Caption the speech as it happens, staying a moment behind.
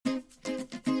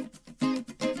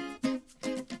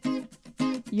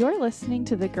You're listening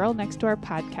to the Girl Next Door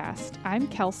podcast. I'm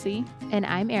Kelsey. And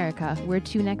I'm Erica. We're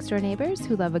two next door neighbors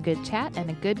who love a good chat and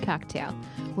a good cocktail.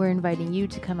 We're inviting you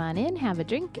to come on in, have a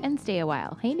drink, and stay a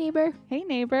while. Hey, neighbor. Hey,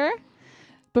 neighbor.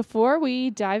 Before we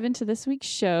dive into this week's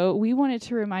show, we wanted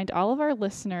to remind all of our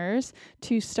listeners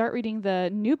to start reading the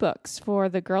new books for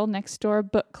the Girl Next Door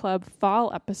Book Club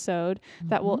fall episode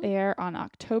that will air on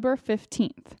October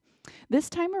 15th. This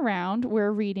time around,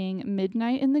 we're reading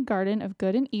Midnight in the Garden of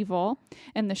Good and Evil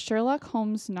and the Sherlock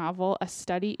Holmes novel, A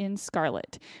Study in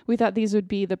Scarlet. We thought these would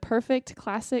be the perfect,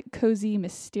 classic, cozy,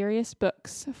 mysterious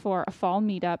books for a fall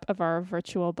meetup of our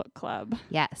virtual book club.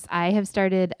 Yes, I have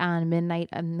started on Midnight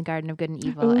in the Garden of Good and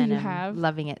Evil, and I'm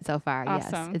loving it so far.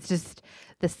 Awesome. Yes, it's just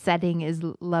the setting is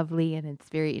lovely and it's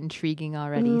very intriguing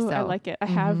already. Ooh, so I like it. I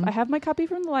have my copy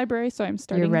from the library, so I'm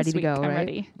starting. You're ready this week. to go, I'm right?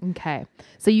 ready. Okay,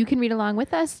 so you can read along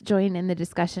with us, join in the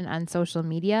discussion on social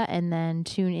media, and then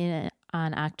tune in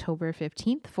on October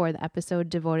 15th for the episode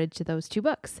devoted to those two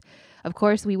books. Of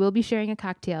course, we will be sharing a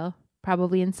cocktail,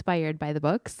 probably inspired by the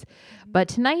books. But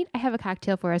tonight, I have a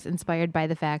cocktail for us inspired by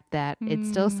the fact that it's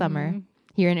still summer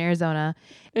here in Arizona.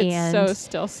 It's so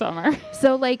still summer.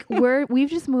 So we've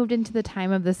just moved into the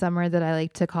time of the summer that I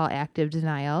like to call active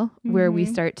denial, where we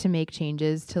start to make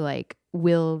changes to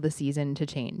will the season to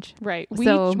change. Right.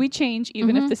 So we change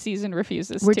even if the season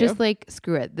refuses We're to. just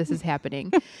screw it. This is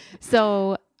happening.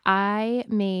 So I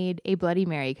made a Bloody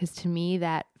Mary because to me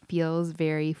that feels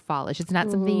very fallish. It's not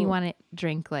something you want to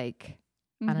drink on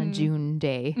a June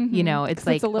day. You know, it's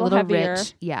a little heavier.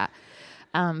 rich. Yeah.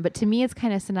 But to me, it's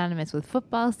kind of synonymous with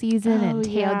football season and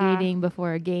tailgating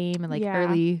before a game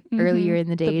and earlier in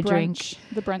the day drink.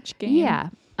 The brunch game.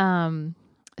 Yeah.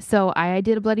 So I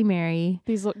did a Bloody Mary.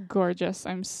 These look gorgeous.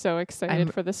 I'm so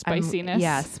excited for the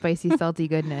spiciness. Spicy, salty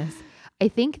goodness. I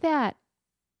think that,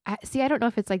 I don't know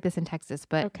if it's like this in Texas,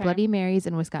 but Bloody Marys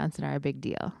in Wisconsin are a big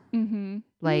deal. They're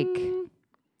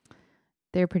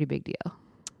a pretty big deal.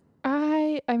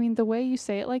 I mean, the way you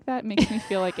say it like that makes me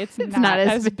feel like it's not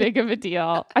as big of a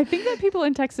deal. I think that people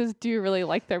in Texas do really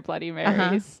like their Bloody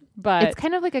Marys, but it's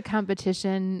kind of like a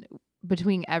competition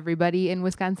between everybody in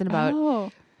Wisconsin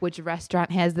about which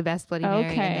restaurant has the best Bloody Mary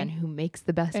and then who makes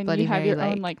the best Bloody Mary. And you have your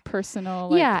own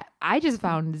personal. Yeah, I just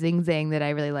found Zing Zang that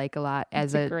I really like a lot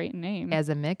as a great name as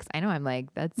a mix. I know I'm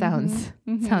like that sounds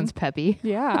sounds peppy.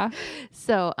 Yeah.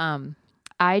 So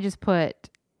I just put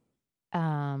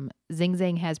Zing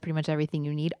Zang has pretty much everything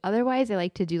you need. Otherwise, I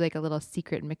like to do a little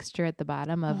secret mixture at the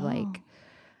bottom of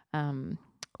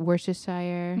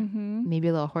Worcestershire, maybe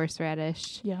a little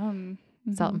horseradish, yum,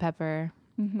 salt and pepper.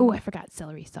 Oh, I forgot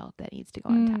celery salt that needs to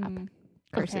go on top.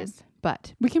 Courses,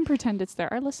 but we can pretend it's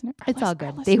there. Our listener, it's all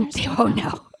good. They won't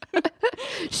know.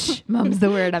 Shh, mum's the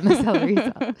word on the celery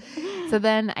salt. So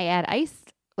then I add ice.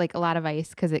 A lot of ice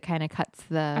because it kind of cuts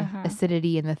the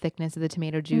acidity and the thickness of the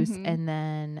tomato juice. And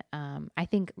then I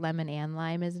think lemon and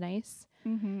lime is nice.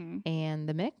 And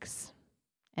the mix.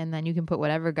 And then you can put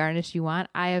whatever garnish you want.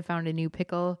 I have found a new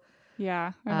pickle.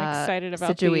 Yeah, I'm excited about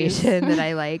situation that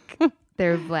I like.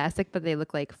 They're plastic, but they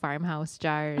look like farmhouse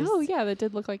jars. Oh, yeah. That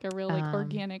did look like a real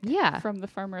organic from the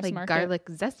farmer's market.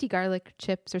 Zesty garlic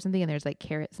chips or something. And there's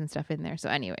carrots and stuff in there. So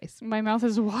anyways. My mouth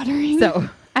is watering. So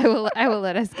I will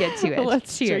let us get to it.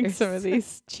 Let's Cheers. drink some of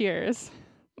these. Cheers.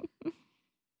 Are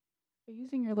you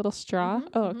using your little straw?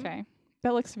 Okay.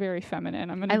 That looks very feminine.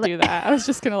 I'm going to do that. I was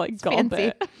just going to gulp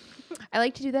it. I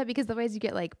like to do that because otherwise you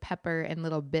get pepper and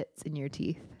little bits in your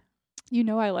teeth. You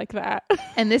know I like that.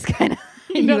 And this kind of...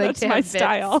 that's my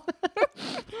style.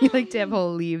 You like to have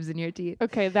whole leaves in your teeth.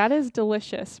 Okay, that is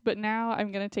delicious. But now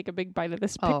I'm going to take a big bite of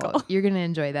this pickle. Oh, you're going to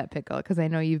enjoy that pickle because I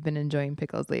know you've been enjoying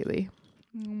pickles lately.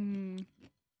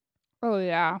 Oh,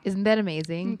 yeah. Isn't that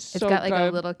amazing? It's so got good.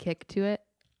 a little kick to it.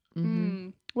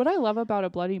 What I love about a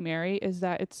Bloody Mary is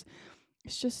that it's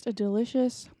just a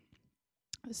delicious,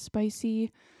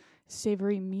 spicy,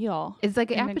 savory meal. It's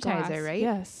like an appetizer, right?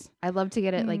 Yes. I love to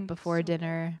get it before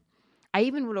dinner. I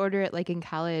even would order it in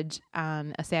college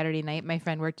on a Saturday night. My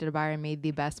friend worked at a bar and made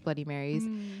the best Bloody Marys.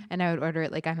 And I would order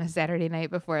it on a Saturday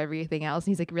night before everything else.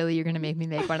 And he's like, really, you're going to make me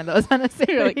make one of those on a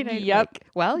Saturday night? Yep.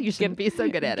 Well, you shouldn't be so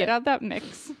good at it. Get out that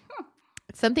mix.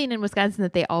 Something in Wisconsin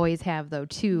that they always have though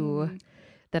too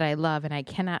that I love and I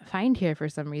cannot find here for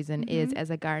some reason is as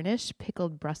a garnish,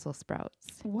 pickled Brussels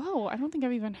sprouts. Whoa, I don't think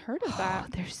I've even heard of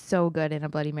that. They're so good in a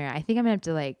Bloody Mary. I think I'm going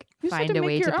to have to find a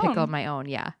way to pickle my own.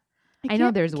 Yeah. I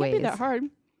know there's ways. It can't be that hard.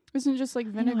 Isn't it just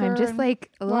vinegar? I'm just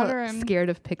a little scared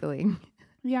of pickling.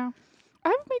 Yeah.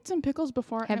 I've made some pickles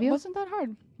before. Have and you? It wasn't that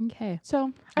hard. Okay.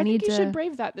 So I think you should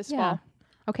brave that this fall.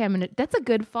 Okay, that's a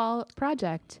good fall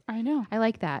project. I know. I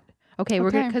like that. Okay, we're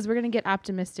gonna get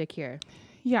optimistic here.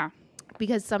 Yeah.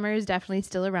 because summer is definitely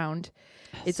still around.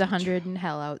 It's 100 and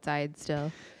hell outside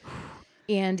still.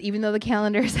 And even though the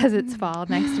calendar says it's fall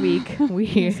next week,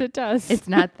 yes, it does. It's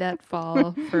not that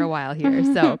fall for a while here.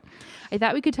 So I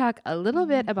thought we could talk a little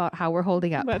bit about how we're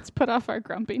holding up. Let's put off our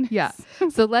grumpiness. Yeah.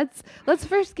 So let's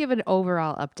first give an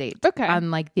overall update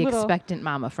on like the expectant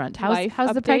mama front.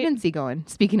 How's the pregnancy going?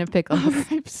 Speaking of pickles.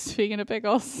 Speaking of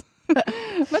pickles.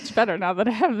 Much better now that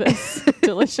I have this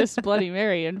delicious Bloody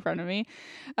Mary in front of me.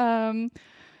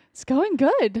 It's going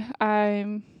good.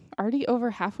 I'm already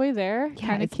over halfway there. Yeah,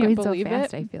 kind of can't believe so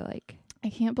fast, it. I feel like I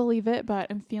can't believe it, but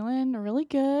I'm feeling really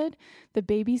good. The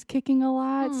baby's kicking a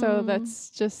lot, so that's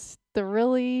just the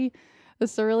really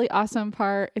awesome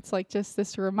part. It's like just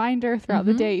this reminder throughout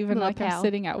the day, even like I'm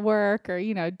sitting at work or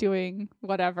doing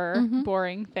whatever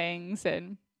boring things,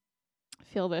 and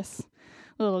feel this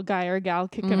little guy or gal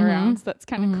kicking around. So that's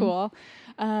kind of cool.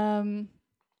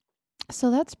 So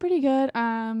that's pretty good.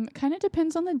 Kind of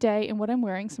depends on the day and what I'm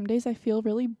wearing. Some days I feel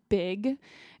really big,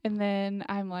 and then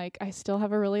I'm like, I still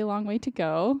have a really long way to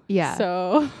go. Yeah.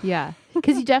 So yeah,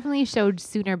 because you definitely showed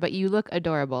sooner, but you look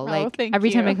adorable. Like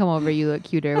every time I come over, you look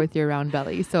cuter with your round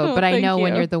belly. So, but I know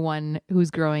when you're the one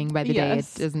who's growing by the day, it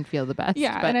doesn't feel the best.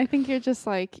 Yeah, but and I think you're just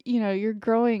like, you're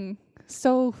growing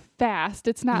so fast.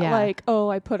 It's not like, oh,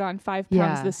 I put on 5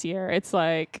 pounds this year. It's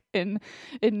like in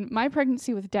my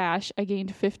pregnancy with Dash, I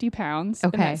gained 50 pounds.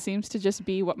 Okay. And that seems to just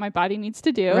be what my body needs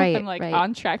to do. Right, I'm like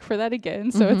on track for that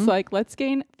again. So it's like, let's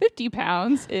gain 50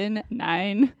 pounds in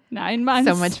nine months.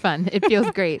 So much fun. It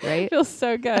feels great, right? It feels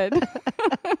so good.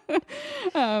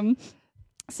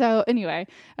 So anyway,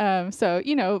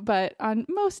 but on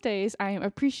most days I am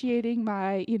appreciating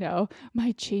my,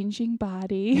 my changing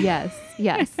body. Yes.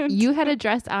 You had a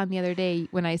dress on the other day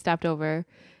when I stopped over.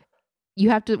 We're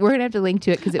going to have to link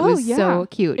to it because it was so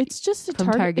cute. It's just a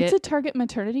Target. It's a Target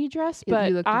maternity dress,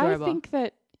 but I think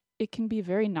that it can be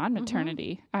very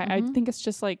non-maternity. I think it's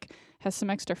just like has some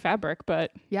extra fabric,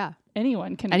 but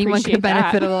anyone can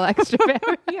benefit a little extra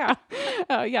fabric.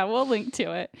 Yeah, we'll link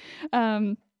to it.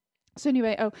 So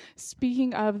anyway,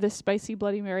 speaking of the spicy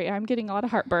Bloody Mary, I'm getting a lot of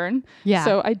heartburn. Yeah.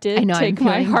 So I did take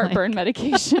my heartburn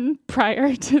medication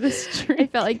prior to this drink. I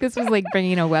felt like this was like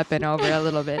bringing a weapon over a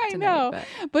little bit tonight. I know,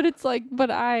 but it's like,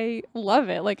 but I love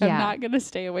it. Like I'm not going to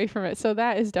stay away from it. So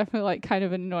that is definitely like kind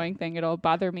of an annoying thing. It'll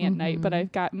bother me at night, but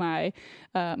I've got my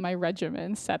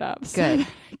regimen set up so that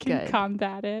I can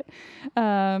combat it.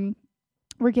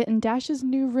 We're getting Dash's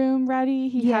new room ready.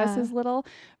 He has his little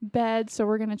bed, so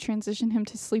we're going to transition him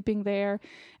to sleeping there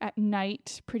at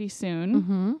night pretty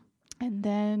soon. And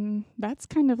then that's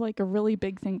kind of like a really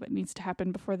big thing that needs to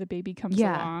happen before the baby comes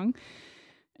along.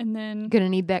 And then gonna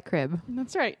need that crib.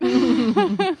 That's right.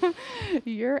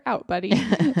 You're out, buddy.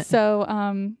 So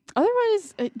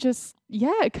otherwise,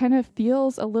 it kind of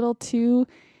feels a little too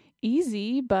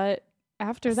easy, but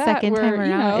after that, second time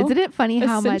around, isn't it funny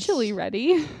how much essentially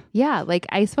ready? Yeah, like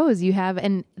I suppose you have,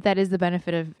 and that is the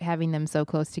benefit of having them so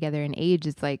close together in age.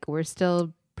 It's like we're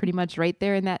still pretty much right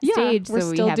there in that stage. We're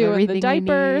so still we have doing everything the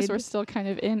diapers. We're still kind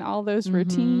of in all those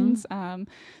routines.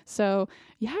 So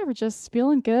we're just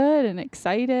feeling good and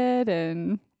excited,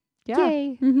 and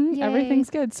Yay.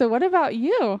 Everything's good. So what about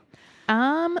you?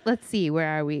 Let's see, where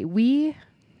are we? We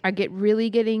are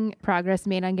getting progress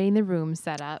made on getting the room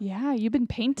set up. Yeah, you've been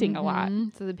painting a lot.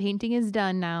 So the painting is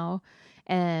done now,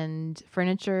 and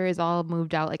furniture is all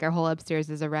moved out. Like our whole upstairs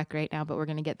is a wreck right now, but we're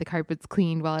going to get the carpets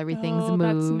cleaned while everything's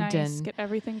moved. That's nice. And get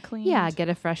everything cleaned. Yeah, get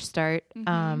a fresh start.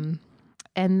 And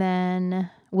then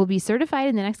we'll be certified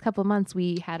in the next couple of months.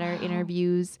 We had our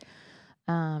interviews.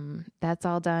 That's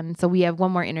all done. So we have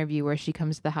one more interview where she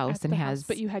comes to the house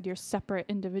but you had your separate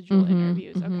individual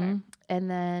interviews. Okay. And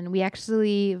then we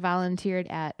actually volunteered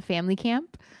at family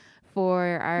camp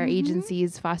for our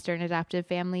agency's foster and adoptive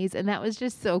families. And that was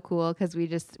just so cool because we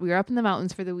were up in the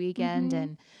mountains for the weekend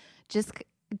and just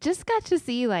got to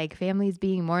see like families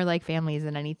being more like families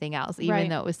than anything else, even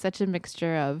though it was such a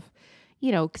mixture of,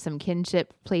 some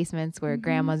kinship placements where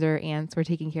grandmas or aunts were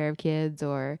taking care of kids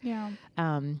or,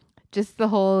 just the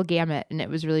whole gamut. And it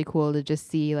was really cool to just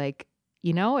see like,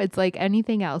 it's like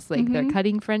anything else. Like they're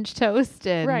cutting French toast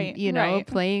and,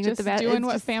 playing just with the doing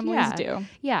what families do.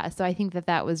 Yeah. So I think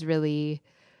that was really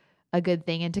a good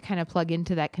thing. And to kind of plug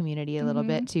into that community a little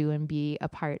bit too and be a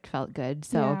part felt good.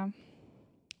 So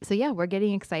we're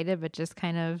getting excited, but just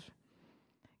kind of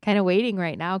waiting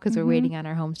right now because we're waiting on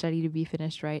our home study to be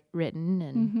finished, written.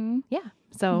 And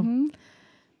so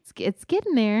it's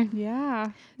getting there.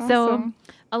 Yeah. Awesome. So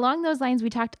along those lines, we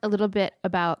talked a little bit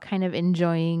about kind of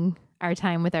enjoying our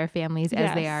time with our families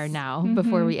as they are now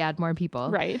before we add more people.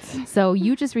 Right. So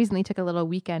you just recently took a little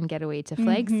weekend getaway to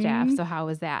Flagstaff. So how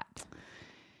was that?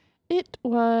 It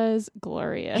was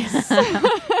glorious.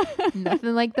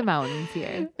 Nothing like the mountains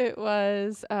here. It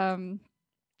was,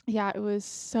 it was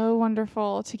so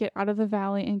wonderful to get out of the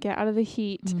valley and get out of the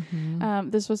heat. Mm-hmm.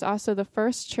 This was also the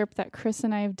first trip that Chris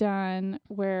and I have done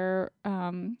where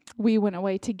we went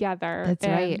away together. That's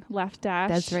and right. left Dash.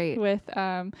 That's right. With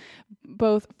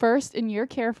both first in your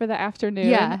care for the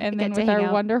afternoon, and then with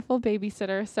our wonderful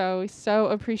babysitter. So we so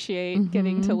appreciate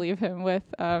getting to leave him with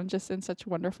just in such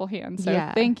wonderful hands.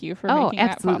 So thank you for making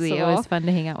that possible. Absolutely. It was fun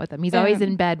to hang out with him. He's always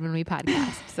in bed when we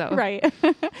podcast. So right.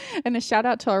 And a shout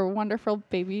out to our wonderful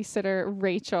babysitter,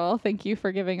 Rachel. Thank you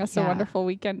for giving us a wonderful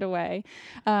weekend away.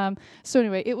 So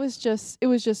anyway, it was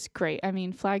just great. I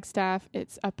mean, Flagstaff,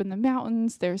 it's up in the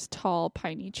mountains. There's tall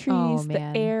piney trees. The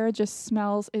air just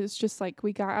smells. It was just like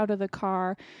we got out of the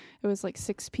car. It was like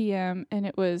 6 p.m. and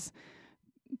it was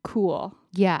cool.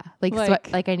 Yeah. Like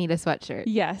I need a sweatshirt.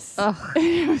 Yes. Ugh,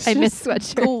 I miss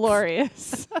sweatshirts.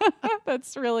 Glorious.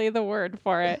 That's really the word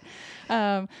for it.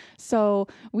 So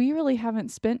we really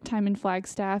haven't spent time in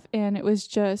Flagstaff, and it was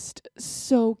just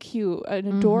so cute.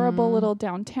 An adorable little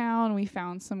downtown. We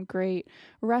found some great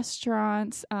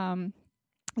restaurants.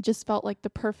 It just felt like the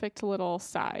perfect little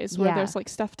size where there's like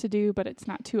stuff to do, but it's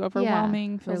not too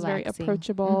overwhelming. Feels very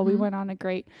approachable. We went on a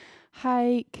great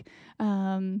hike.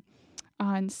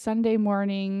 On Sunday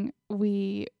morning,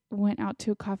 we went out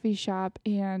to a coffee shop,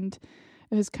 and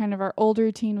it was kind of our old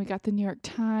routine. We got the New York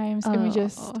Times and we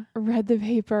just read the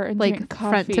paper and drank coffee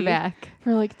front to back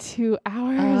for like 2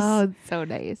 hours. Oh, it's so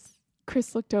nice.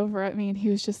 Chris looked over at me and he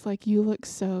was just like, "You look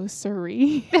so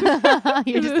serene."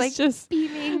 You're just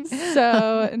beaming.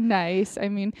 So nice. I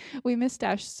mean, we missed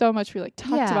Dash so much. We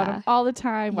talked about him all the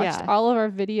time, watched all of our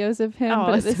videos of him.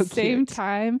 But at the same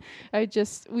time, we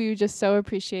just so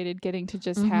appreciated getting to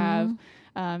just have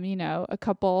a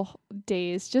couple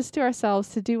days just to ourselves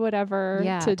to do whatever,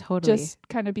 just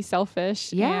kind of be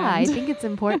selfish. Yeah, I think it's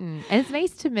important. And it's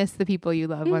nice to miss the people you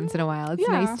love once in a while. It's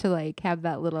nice to have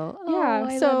that little,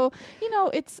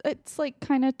 it's like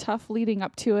kind of tough leading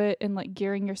up to it and like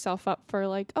gearing yourself up for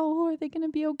like, are they going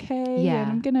to be okay? Yeah.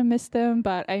 And I'm going to miss them,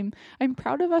 but I'm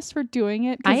proud of us for doing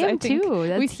it. I am too.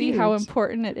 That's we see huge. How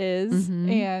important it is.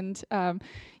 And,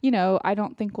 I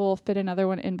don't think we'll fit another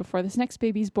one in before this next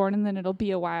baby's born, and then it'll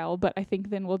be a while. But I think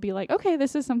then we'll be like, okay,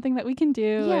 this is something that we can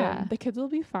do. Yeah. And the kids will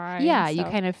be fine. Yeah. So. You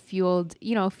kind of fueled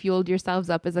yourselves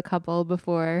up as a couple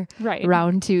before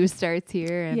round 2 starts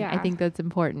here. And I think that's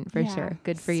important for sure.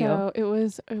 Good for you. So it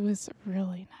was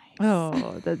really nice.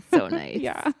 Oh, that's so nice.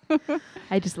 Yeah.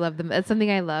 I just love them. That's something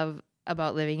I love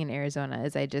about living in Arizona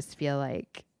is I just feel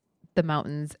like the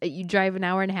mountains. You drive an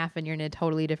hour and a half and you're in a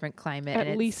totally different climate. At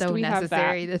and least it's so we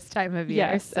necessary this time of year.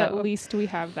 Yes, at least we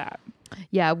have that.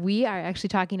 Yeah, we are actually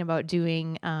talking about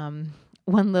doing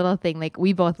one little thing. Like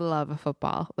we both love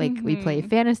football. Like we play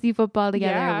fantasy football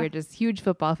together. Yeah. We're just huge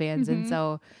football fans. And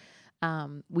so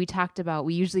we talked about,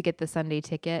 we usually get the Sunday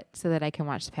ticket so that I can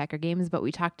watch the Packer games, but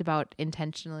we talked about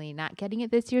intentionally not getting it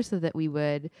this year so that we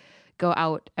would go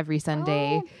out every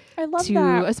Sunday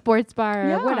to a sports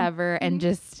bar or whatever and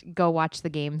just go watch the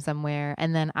game somewhere.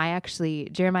 And then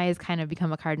Jeremiah has kind of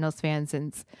become a Cardinals fan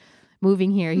since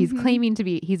moving here. He's claiming to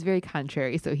be, he's very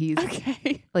contrary. So he's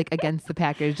like against the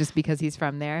Packers just because he's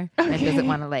from there and doesn't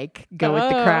want to go with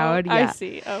the crowd. Yeah. I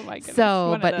see. Oh my goodness.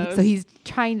 So he's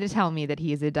trying to tell me that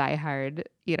he's a diehard,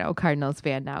 Cardinals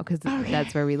fan now because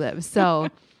that's where we live. So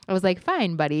I was like,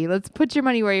 fine, buddy, let's put your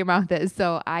money where your mouth is.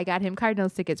 So I got him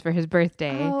Cardinals tickets for his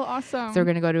birthday. Oh, awesome. So we're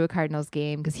going to go to a Cardinals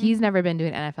game because he's never been to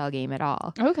an NFL game at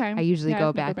all. Okay. I usually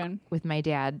go back with my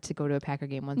dad to go to a Packer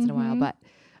game once in a while. But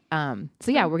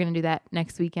we're going to do that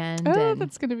next weekend. Oh,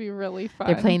 that's going to be really fun.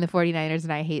 They're playing the 49ers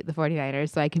and I hate the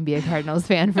 49ers. So I can be a Cardinals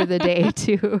fan for the day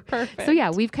too. Perfect. So yeah,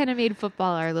 we've kind of made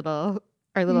football our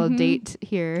little date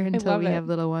here until we have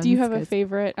little ones. Do you have a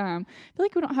favorite? I feel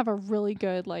like we don't have a really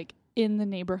good in the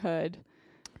neighborhood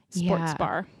sports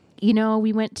bar.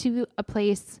 We went to a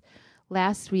place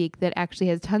last week that actually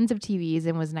has tons of TVs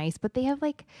and was nice, but they have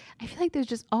I feel like there's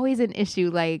just always an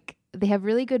issue. They have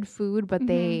really good food, but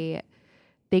they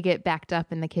get backed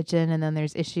up in the kitchen and then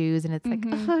there's issues and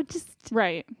it's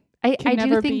right. I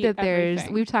do think that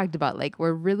we've talked about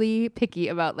we're really picky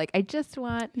about I just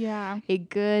want a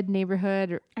good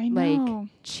neighborhood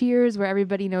Cheers where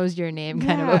everybody knows your name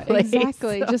kind of a place.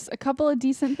 Exactly. So. Just a couple of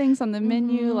decent things on the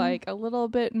menu, a little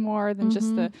bit more than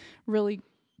just the really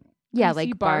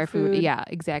bar food. Yeah,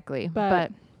 exactly.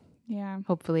 But yeah.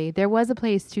 Hopefully. There was a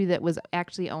place too that was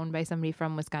actually owned by somebody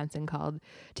from Wisconsin called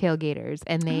Tailgaters,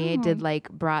 and they did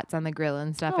brats on the grill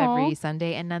and stuff every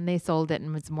Sunday, and then they sold it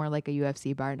and it's more like a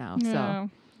UFC bar now. Yeah. So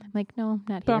I'm like, no, I'm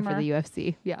not Bummer. here for the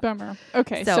UFC. Yeah. Bummer.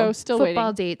 Okay, so still football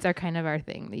waiting. dates are kind of our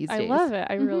thing these days. I love it.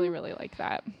 I really, really like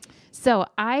that. So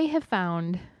I have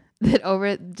found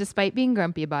that despite being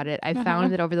grumpy about it, I've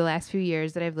found that over the last few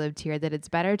years that I've lived here, that it's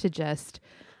better to just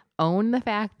own the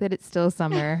fact that it's still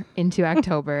summer into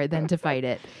October than to fight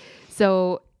it.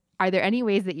 So are there any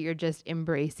ways that you're just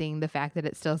embracing the fact that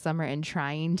it's still summer and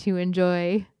trying to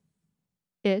enjoy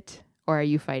it? Or are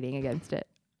you fighting against it?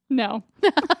 No.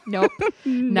 Nope.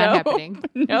 Not happening.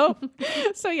 Nope.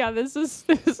 So yeah, this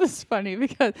is funny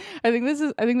because I think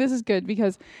this is good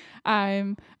because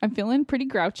I'm feeling pretty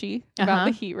grouchy about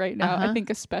the heat right now. I think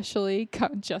especially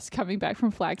just coming back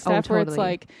from Flagstaff where it's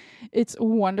like it's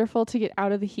wonderful to get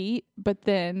out of the heat, but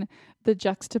then the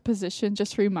juxtaposition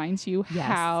just reminds you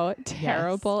how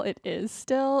terrible it is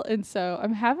still. And so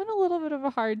I'm having a little bit of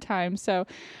a hard time. So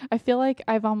I feel like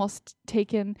I've almost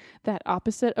taken that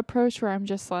opposite approach where I'm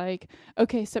just like,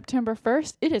 okay, September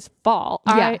 1st, it is fall.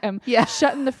 I am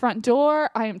shutting the front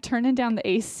door. I am turning down the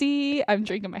AC. I'm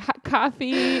drinking my hot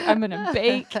coffee. I'm going to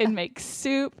bake and make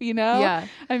soup, you know? Yeah.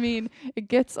 I mean, it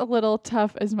gets a little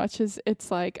tough as much as it's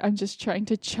like I'm just trying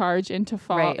to charge into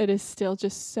fall. Right. It is still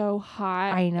just so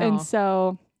hot. I know. And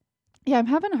so, yeah, I'm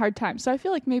having a hard time. So I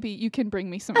feel like maybe you can bring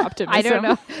me some optimism. I don't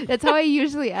know. That's how I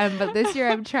usually am. But this year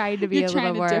I'm trying to be a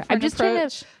little more. I'm just trying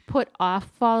to put off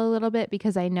fall a little bit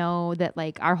because I know that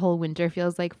like our whole winter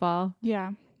feels like fall.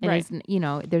 Yeah. And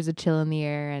there's a chill in the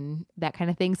air and that kind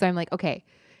of thing. So I'm like, okay,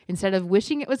 instead of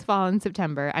wishing it was fall in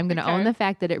September, I'm going to own the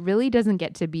fact that it really doesn't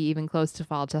get to be even close to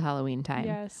fall till Halloween time.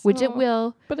 Yes. Which it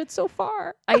will. But it's so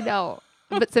far. I know.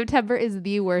 But September is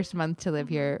the worst month to live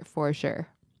here for sure.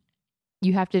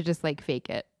 You have to just like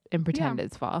fake it and pretend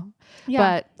it's fall. Yeah.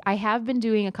 But I have been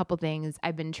doing a couple things.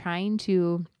 I've been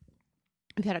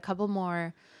we've had a couple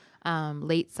more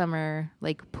late summer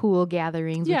like pool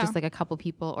gatherings with just like a couple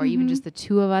people or even just the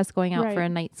two of us going out for a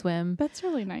night swim. That's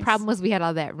really nice. Problem was we had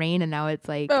all that rain and now it's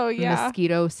like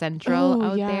mosquito central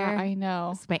out there. I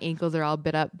know. So my ankles are all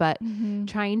bit up, but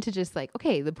trying to just like,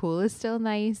 okay, the pool is still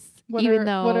nice. What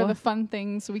are the fun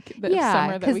things summer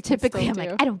that we can typically I'm still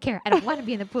like, do? I don't care. I don't want to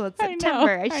be in the pool. It's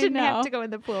September. I shouldn't have to go in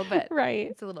the pool, but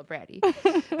it's a little bratty.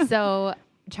 So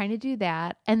trying to do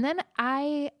that. And then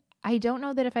I don't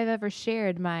know that if I've ever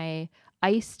shared my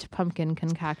iced pumpkin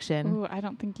concaction. Oh, I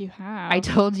don't think you have. I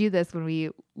told you this when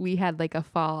we had like a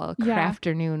fall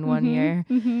crafternoon one year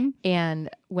and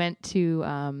went to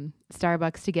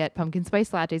Starbucks to get pumpkin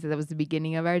spice lattes. That was the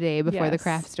beginning of our day before the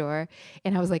craft store.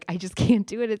 And I was like, I just can't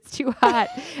do it. It's too hot.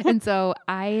 And so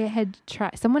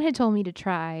someone had told me to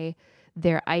try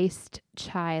their iced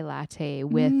chai latte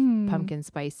with pumpkin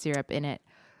spice syrup in it.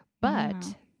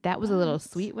 But that was a little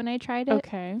sweet when I tried it.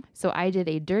 Okay. So I did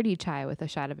a dirty chai with a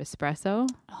shot of espresso.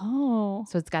 Oh.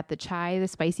 So it's got the chai, the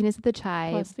spiciness of the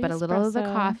chai, but a little of the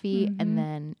coffee, and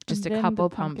then just a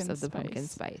couple pumps of the pumpkin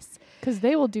spice. Because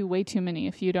they will do way too many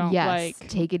if you don't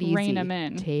take it easy. Rein them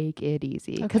in. Take it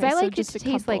easy. Because I like it to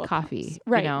taste like coffee.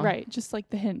 Right, you know? right. Just like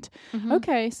the hint.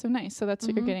 Okay, so nice. So that's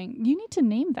what you're getting. You need to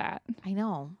name that. I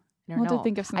know. To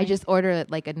think of something. I just order it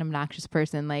like an obnoxious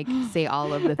person, like say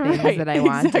all of the things that I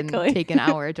want and take an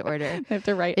hour to order. I have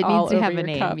to write it all needs to over have your a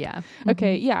name. cup. Yeah.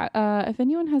 Okay. Yeah. If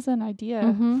anyone has an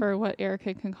idea for what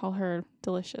Erica can call her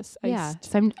delicious iced. Yeah.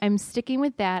 So I'm sticking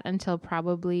with that until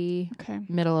probably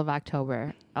middle of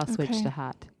October. I'll switch to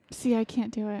hot. See, I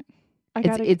can't do it.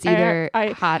 It's either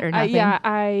hot or nothing.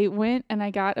 I went and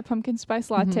I got a pumpkin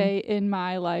spice latte in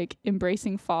my like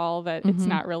embracing fall that it's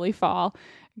not really fall.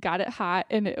 Got it hot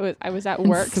and I was at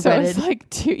work, so it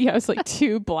was like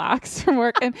two blocks from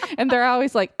work, and they're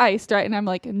always like iced, right? And I'm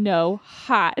like, no,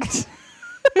 hot.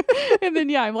 And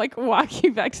then I'm like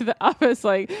walking back to the office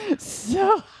like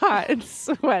so hot and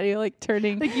sweaty, like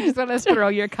turning like you just want to throw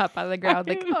your cup on the ground,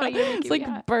 like it's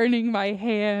like burning my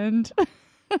hand.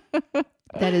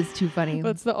 That is too funny.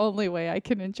 That's the only way I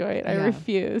can enjoy it. I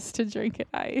refuse to drink it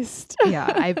iced.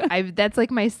 I've that's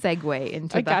like my segue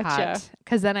into the hot.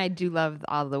 Because then I do love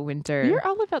all the winter. You're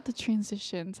all about the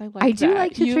transitions. I do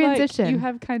like to transition. You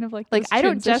have kind of like I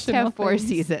don't just have 4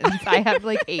 seasons. I have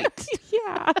like 8.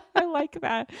 Yeah, I like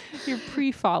that. You're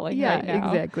pre-falling right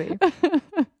now. Exactly.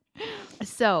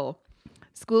 So,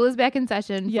 school is back in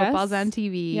session. Yes. Football's on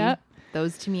TV. Yep.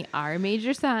 Those to me are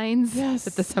major signs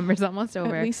that the summer's almost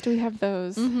over. At least we have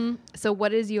those. So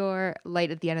what is your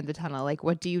light at the end of the tunnel? Like,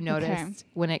 what do you notice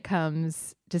when it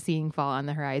comes to seeing fall on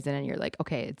the horizon and you're like,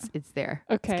 okay, it's there.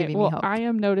 Okay. It's giving me hope. I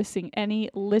am noticing any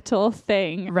little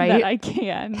thing that I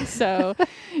can. So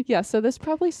so this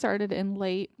probably started in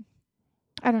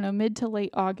mid to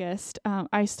late August.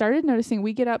 I started noticing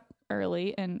we get up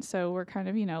early, and so we're kind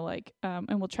of,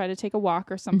 and we'll try to take a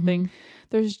walk or something.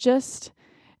 There's just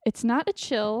it's not a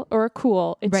chill or a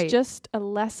cool. It's Right. just a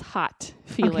less hot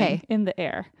feeling in the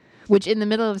air. Which in the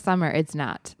middle of summer, it's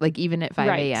not. Like even at 5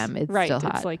 a.m., it's right. still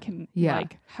hot. It's like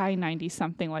like high 90s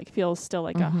something, like feels still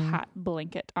like a hot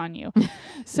blanket on you.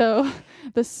 So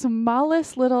the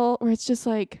smallest little where it's just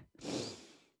like,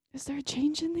 is there a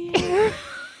change in the air?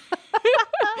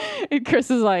 And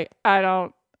Chris is like, I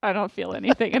don't feel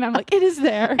anything. And I'm like, it is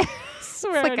there. I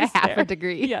swear it's like a half a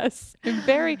degree. Yes.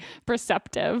 Very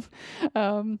perceptive.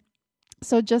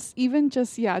 So just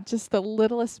the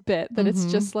littlest bit that it's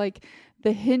just like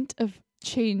the hint of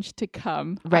change to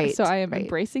come. Right. So I am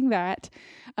embracing that.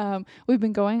 We've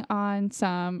been going on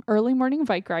some early morning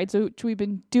bike rides, which we've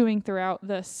been doing throughout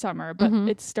the summer, but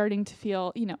it's starting to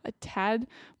feel, a tad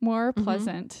more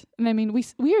pleasant. And I mean,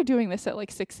 we are doing this at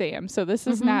like 6 a.m. So this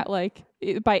is not like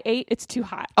by 8, it's too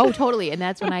hot. Oh, totally. And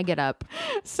that's when I get up.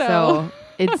 So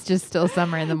it's just still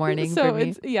summer in the morning for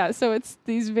me. So it's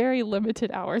these very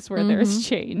limited hours where there's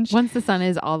change. Once the sun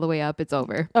is all the way up, it's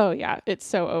over. Oh yeah, it's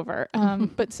so over.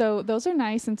 But so those are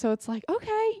nice. And so it's like,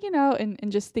 okay,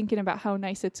 and just thinking about how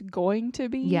nice it's going to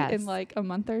be in like a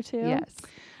month or two. Yes.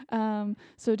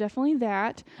 So definitely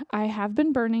that. I have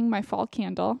been burning my fall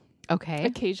candle. Okay.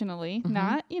 Occasionally,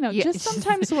 not, just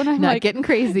sometimes when I'm not like getting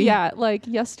crazy. Yeah. Like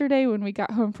yesterday when we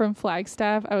got home from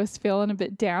Flagstaff, I was feeling a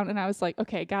bit down and I was like,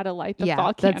 okay, gotta light the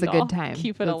fall candle. That's a good time.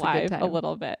 Keep it alive a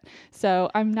little bit.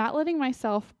 So I'm not letting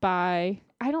myself buy,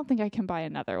 I don't think I can buy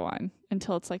another one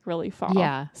until it's like really fall.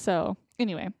 Yeah. So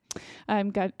anyway,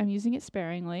 I'm using it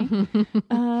sparingly.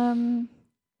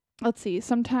 Let's see.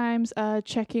 Sometimes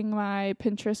checking my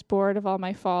Pinterest board of all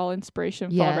my fall inspiration,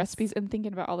 fall recipes, and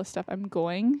thinking about all the stuff I'm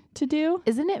going to do.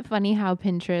 Isn't it funny how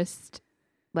Pinterest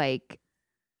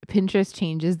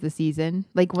changes the season?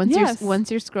 Like once you're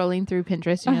scrolling through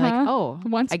Pinterest, and you're like, oh,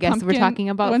 I guess we're talking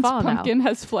about fall now. Once pumpkin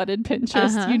has flooded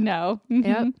Pinterest,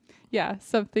 Yep. Yeah,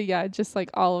 something. Yeah, just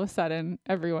like all of a sudden,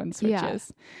 everyone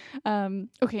switches.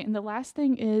 Okay, and the last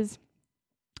thing is,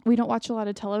 we don't watch a lot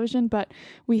of television, but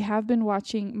we have been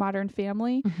watching Modern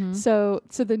Family. So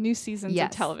the new seasons of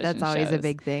television that's always shows. a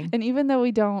big thing. And even though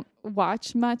we don't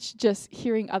watch much, just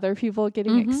hearing other people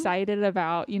getting excited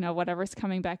about, whatever's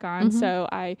coming back on. So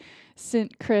I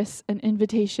sent Chris an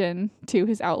invitation to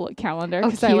his Outlook calendar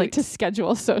because I like to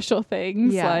schedule social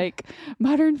things like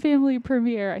Modern Family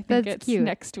premiere. I think it's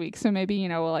next week. So maybe,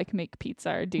 we'll like make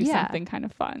pizza or do something kind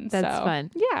of fun. That's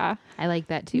fun. Yeah. I like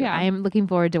that too. Yeah. I am looking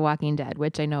forward to Walking Dead,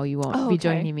 which I know you won't be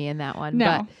joining me in that one.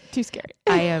 No, but too scary.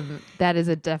 That is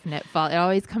a definite fall. It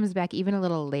always comes back even a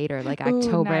little later, like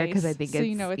October, because I think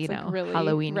it's like really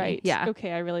Halloween. Right. Yeah.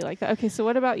 Okay. I really like that. Okay. So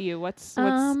what about you? What's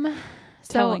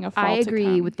telling a fall I to agree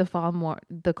come? with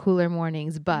the cooler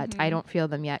mornings, but I don't feel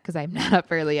them yet because I'm not up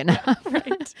early enough.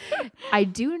 Right. I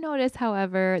do notice,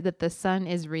 however, that the sun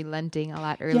is relenting a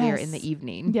lot earlier in the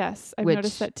evening. Yes, I've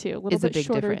noticed that too. A little bit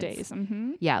shorter days.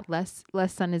 Yeah, less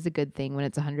sun is a good thing when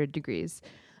it's 100 degrees.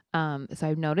 So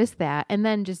I've noticed that, and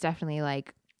then just definitely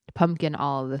like pumpkin,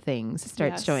 all of the things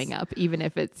start showing up, even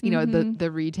if it's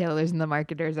the retailers and the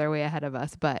marketers are way ahead of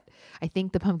us. But I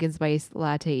think the pumpkin spice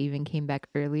latte even came back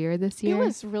earlier this year. It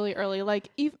was really early.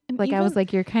 I was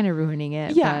like, you're kind of ruining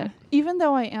it. Yeah. But even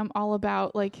though I am all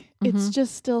about it's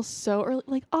just still so early.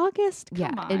 Like August.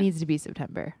 Come on. It needs to be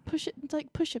September. Push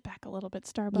it back a little bit.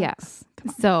 Starbucks. Yes.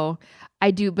 So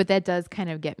I do, but that does kind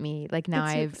of get me like now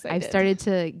I've started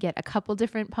to get a couple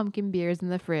different pumpkin beers in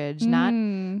the fridge, not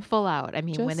full out. I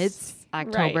mean, when it's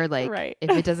October, if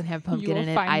it doesn't have pumpkin in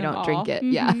it, I don't drink it.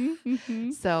 Yeah.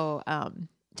 So,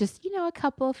 just, a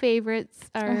couple favorites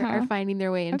are finding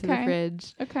their way into the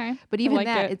fridge. Okay. But even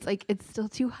it's like, it's still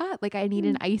too hot. Like I need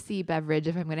an icy beverage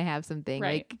if I'm going to have something.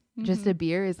 Right. Like just a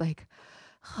beer is like,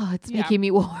 it's making me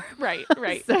warm. Right.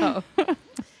 So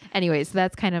anyway, so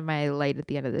that's kind of my light at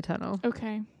the end of the tunnel.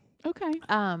 Okay.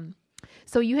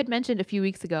 So you had mentioned a few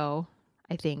weeks ago,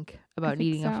 I think about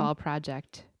needing a fall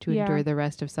project to endure the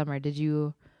rest of summer. Did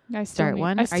you start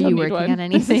one? Are you working on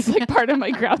anything? It's like part of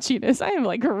my grouchiness. I am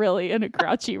like really in a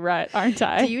grouchy rut, aren't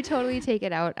I? Do you totally take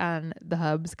it out on the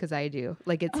hubs? Because I do.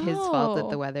 Like it's his fault that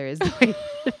the weather is the way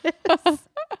it is.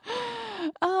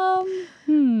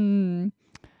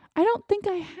 I don't think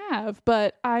I have,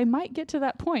 but I might get to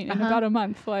that point in about a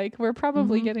month. Like we're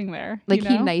probably getting there. Like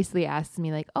he nicely asks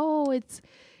me like, oh, it's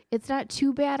not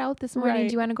too bad out this morning.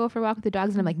 Do you want to go for a walk with the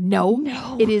dogs? And I'm like, no,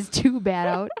 it is too bad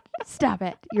out. Stop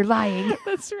it. You're lying.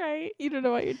 That's right. You don't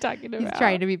know what you're talking about. He's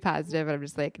trying to be positive, and I'm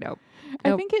just like, nope.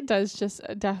 I think it does just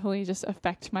definitely just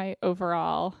affect my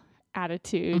overall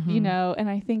attitude, and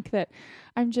I think that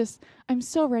I'm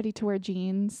so ready to wear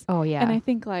jeans. Oh yeah. And I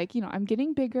think I'm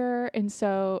getting bigger. And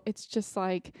so it's just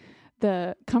like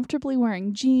the comfortably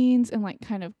wearing jeans and like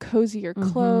kind of cozier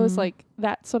clothes. Like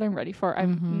that's what I'm ready for.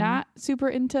 I'm not super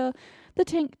into the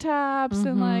tank tops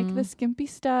and like the skimpy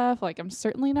stuff. Like I'm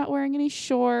certainly not wearing any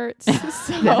shorts. So That's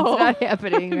not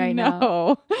happening right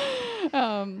now.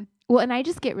 Well, and I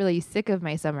just get really sick of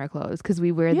my summer clothes because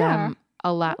we wear them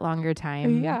a lot longer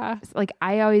time. Yeah. Like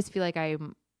I always feel like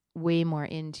I'm way more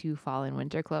into fall and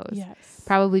winter clothes. Yes.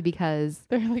 Probably because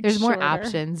like there's shorter. more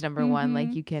options. Number one,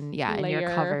 like you can, and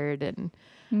you're covered. And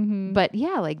but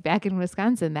like back in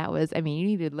Wisconsin, you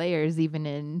needed layers even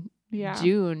in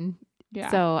June.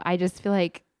 Yeah. So I just feel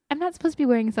like I'm not supposed to be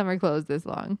wearing summer clothes this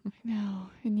long. No,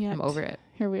 and yet I'm over it.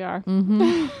 Here we are.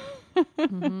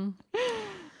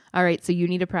 All right, so you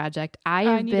need a project.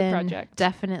 I need a project.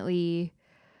 Definitely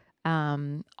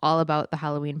all about the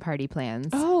Halloween party plans.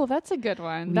 Oh, that's a good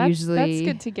one. That's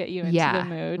good to get you into the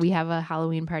mood. We have a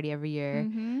Halloween party every year,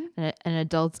 an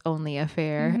adults only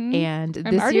affair, and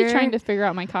I'm already trying to figure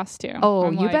out my costume. Oh,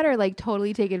 you better like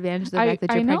totally take advantage of the fact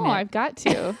that you're pregnant. I know, I've got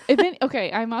to.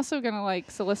 Okay, I'm also gonna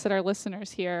like solicit our listeners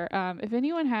here. If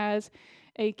anyone has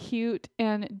a cute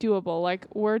and doable, like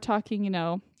we're talking,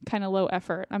 kind of low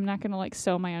effort. I'm not gonna like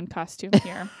sew my own costume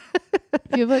here.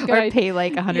 If you have a good pay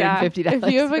like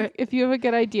 $150. If you have a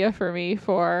good idea for me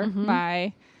for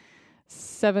my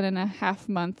 7.5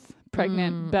 month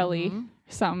pregnant belly,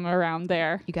 something around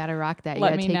there, you got to rock that. You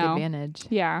got to take advantage.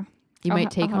 Yeah. You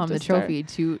might take home the trophy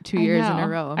two years in a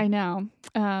row. I know.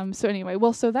 So anyway,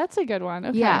 so that's a good one.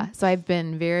 Okay. Yeah. So I've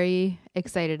been very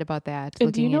excited about that.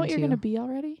 And do you know what you're going to be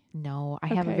already? No, I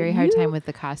have a very hard time with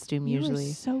the costume usually. You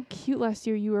were so cute last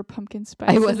year. You were pumpkin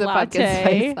spice I was latte. a pumpkin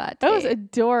spice latte. That was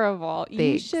adorable.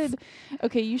 Thanks.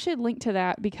 You should link to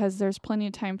that because there's plenty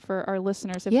of time for our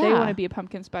listeners if they want to be a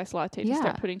pumpkin spice latte to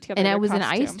start putting together. And I was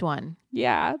costume. an iced one.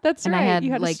 Yeah, that's and right. And I had,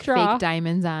 you had like fake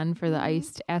diamonds on for the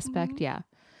iced aspect. Yeah.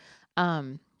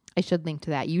 I should link to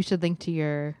that. You should link to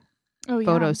your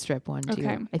photo strip one too.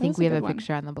 Okay. I think we have a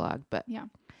picture on the blog, but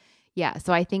yeah.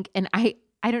 So I think, and I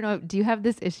don't know, do you have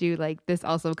this issue? Like this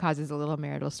also causes a little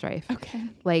marital strife. Okay.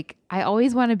 Like I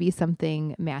always want to be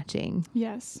something matching.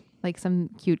 Yes. Like some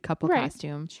cute couple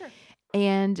costume. Sure.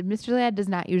 And Mr. Ladd does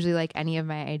not usually like any of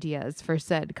my ideas for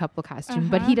said couple costume,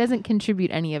 but he doesn't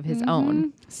contribute any of his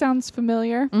own. Sounds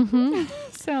familiar.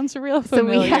 Sounds real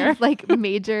familiar. So we have like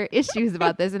major issues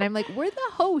about this. And I'm like, we're the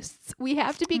hosts. We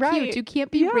have to be cute. You can't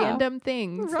be random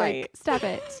things. Right. Like, stop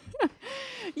it.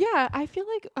 Yeah. I feel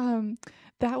like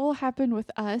that will happen with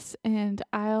us, and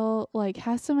I'll like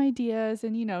have some ideas,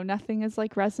 and nothing is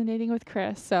like resonating with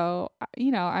Chris. So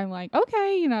I'm like,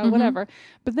 okay, whatever.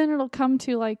 But then it'll come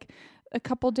to like a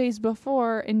couple days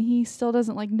before and he still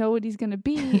doesn't like know what he's going to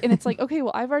be. And it's like, okay,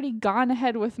 well, I've already gone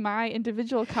ahead with my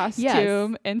individual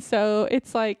costume. And so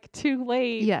it's like too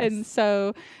late. And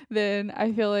so then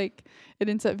I feel like it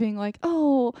ends up being like,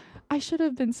 oh, I should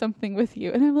have been something with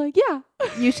you. And I'm like, yeah,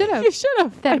 you should have. You should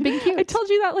have. That'd been cute. I told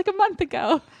you that like a month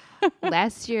ago.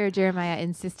 Last year, Jeremiah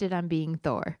insisted on being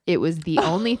Thor. It was the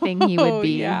only thing he would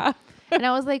be. Yeah. And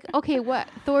I was like, okay, what?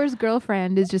 Thor's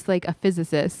girlfriend is just like a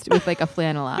physicist with like a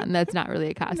flannel on. That's not really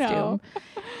a costume. No.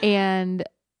 And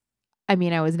I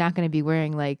mean, I was not going to be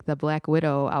wearing like the Black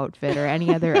Widow outfit or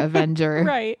any other Avenger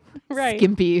right.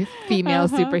 skimpy female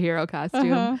superhero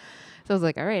costume. So I was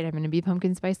like, all right, I'm going to be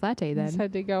pumpkin spice latte then. You just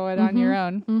had to go it on your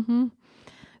own.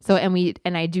 So,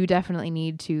 and I do definitely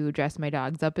need to dress my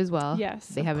dogs up as well. Yes,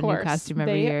 they have a new costume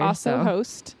every year. They also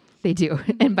host. They do.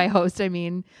 And by host, I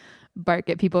mean bark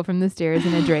at people from the stairs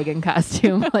in a dragon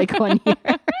costume like one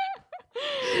year.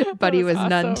 Buddy was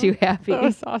none too happy. That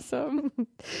was awesome.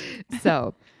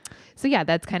 So yeah,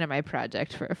 that's kind of my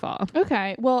project for fall.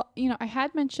 Okay. Well, I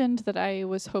had mentioned that I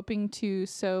was hoping to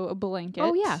sew a blanket.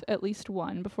 Oh, yeah. At least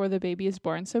one before the baby is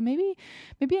born. So maybe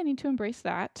I need to embrace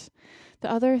that.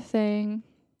 The other thing,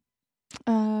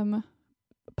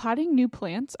 potting new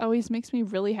plants always makes me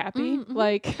really happy.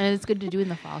 Like, and it's good to do in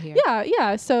the fall here.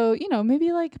 Yeah. So,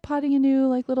 maybe like potting a new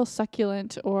like little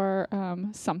succulent or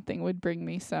something would bring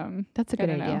me some. That's a good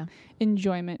idea.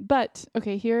 Enjoyment. But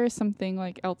okay, here's something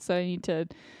like else that I need to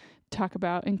talk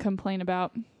about and complain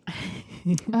about.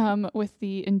 With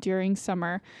the enduring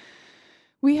summer,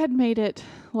 we had made it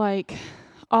like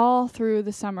all through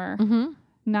the summer,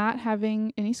 not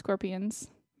having any scorpions.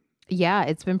 Yeah,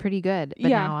 it's been pretty good. But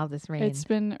now all this rain. It's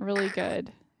been really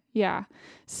good. Yeah.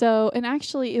 So, and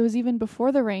actually it was even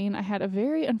before the rain. I had a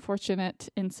very unfortunate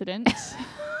incident.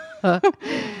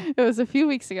 It was a few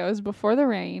weeks ago. It was before the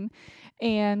rain.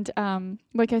 And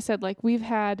like I said, like we've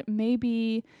had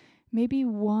maybe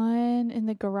one in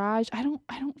the garage. I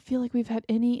don't feel like we've had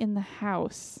any in the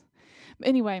house. But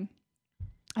anyway,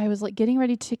 I was like getting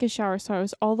ready to take a shower. So I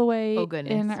was all the way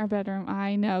in our bedroom.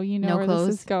 I know, no where clothes?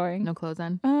 This is going. No clothes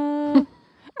on?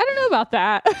 I don't know about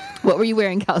that. What were you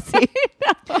wearing, Kelsey?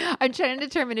 I'm trying to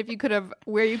determine if you could have,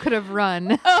 where you could have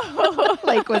run. Oh.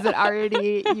 Like, was it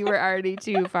already, you were already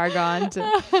too far gone to.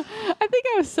 I think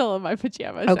I was still in my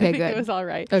pajamas. Okay, I think good. It was all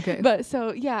right. Okay. But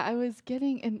so, yeah, I was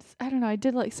getting, and I don't know, I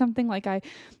did like something like I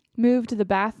moved the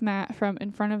bath mat from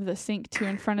in front of the sink to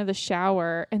in front of the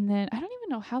shower. And then I don't even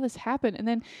know how this happened. And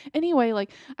then anyway, like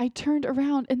I turned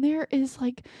around and there is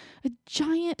like a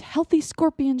giant healthy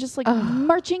scorpion just like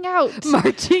marching out.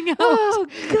 Marching out. Oh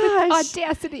gosh.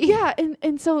 Audacity. Yeah.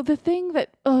 And so the thing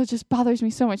that just bothers me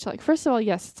so much, like first of all,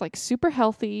 yes, it's like super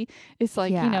healthy. It's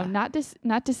like, not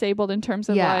disabled in terms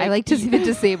of I like to see the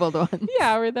disabled ones.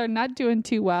 Yeah, where they're not doing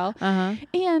too well.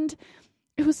 And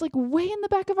it was like way in the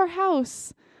back of our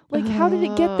house. Like, how did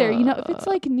it get there? If it's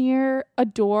like near a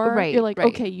door, you're like,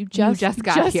 okay, you just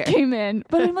got here. Came in.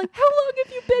 But I'm like, how long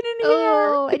have you been in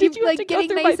here? And did you like have to getting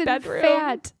go through nice my and bedroom?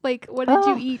 fat? Like, what did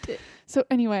you eat? So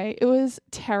anyway, it was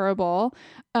terrible.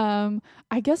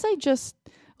 I guess I just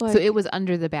like. So it was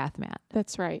under the bath mat.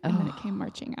 That's right. And then it came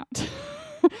marching out.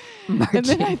 Marching. And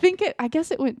then I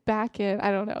guess it went back in.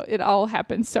 I don't know. It all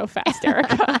happened so fast,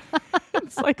 Erica.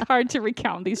 It's like hard to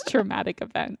recount these traumatic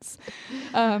events.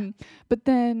 But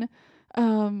then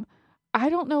I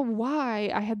don't know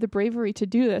why I had the bravery to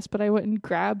do this, but I went and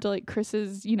grabbed like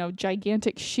Chris's,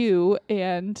 gigantic shoe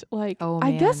and like,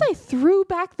 I guess I threw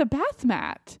back the bath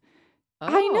mat.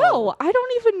 I know. I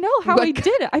don't even know how I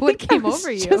did it. I think came I was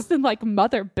over you? just in like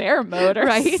mother bear mode or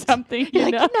something. You're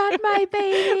like, not my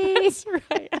baby. That's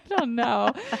right. I don't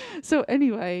know. So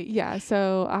anyway, yeah.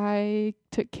 So I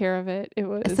took care of it. It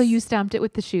was. So you stomped it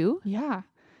with the shoe? Yeah.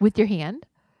 With your hand?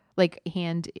 Like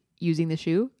hand using the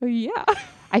shoe? Yeah.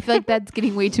 I feel like that's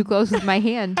getting way too close with my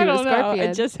hand to I don't a scorpion.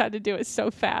 know. I just had to do it so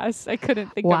fast. I couldn't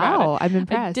think about it. Wow, I'm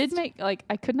impressed. I did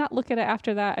I could not look at it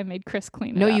after that. I made Chris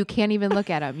clean it No, up. you can't even look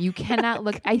at them. You cannot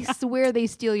look. I swear they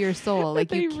steal your soul.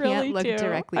 Like you can't really look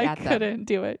directly at them. I couldn't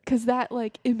do it because that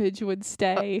like image would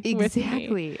stay with me.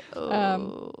 Exactly.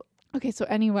 Okay, so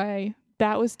anyway,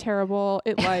 that was terrible.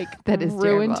 It like that is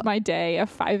ruined terrible. my day at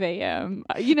 5 a.m.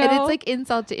 And it's like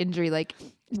insult to injury. Like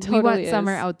we want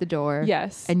summer out the door.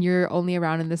 Yes. And you're only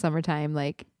around in the summertime,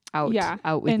 like out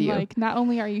with and you. Like not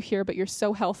only are you here, but you're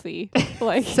so healthy.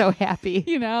 Like so happy.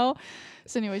 So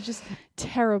anyway, just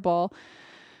terrible.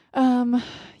 Then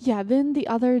the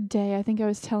other day, I think I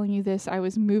was telling you this, I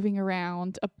was moving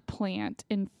around a plant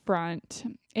in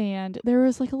front and there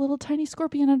was like a little tiny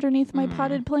scorpion underneath my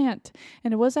potted plant.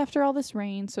 And it was after all this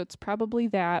rain, so it's probably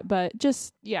that, but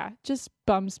just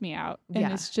bums me out.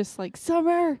 And it's just like,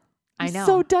 Summer, I'm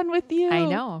so done with you. I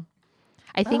know.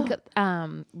 I think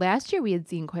last year we had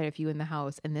seen quite a few in the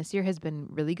house, and this year has been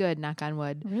really good, knock on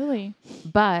wood. Really?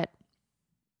 But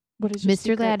what is your Mr.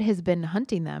 secret? Ladd has been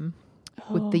hunting them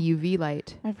with the UV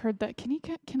light. I've heard that.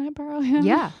 Can I borrow him?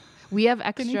 Yeah. We have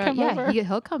extra. Can he come over?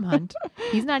 He'll come hunt.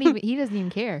 He doesn't even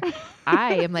care.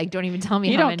 I am like, don't even tell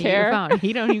me how many you found.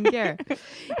 He don't even care.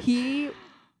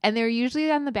 And they're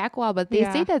usually on the back wall, but they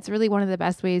say that's really one of the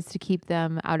best ways to keep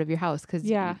them out of your house because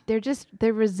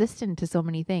they're resistant to so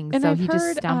many things. And so he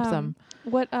just stomps them.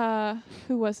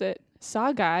 Who was it?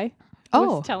 Saw Guy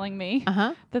was telling me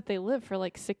that they live for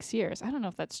like 6 years. I don't know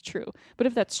if that's true, but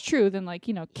if that's true, then like,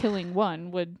 killing one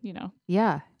would,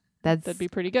 that'd be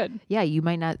pretty good. Yeah.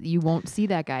 You won't see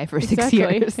that guy for 6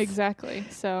 years. Exactly.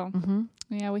 So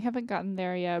yeah, we haven't gotten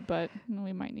there yet, but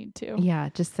we might need to. Yeah.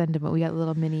 Just send him. We got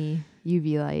little mini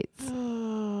UV lights.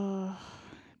 Don't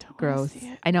gross. See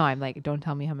it. I know. I'm like, don't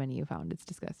tell me how many you found. It's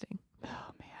disgusting.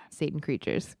 Oh man. Satan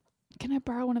creatures. Can I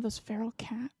borrow one of those feral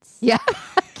cats? Yeah.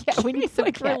 We need some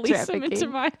like cat release trafficking. them into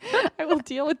my. I will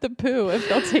deal with the poo if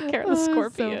they'll take care of the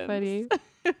scorpions. So funny.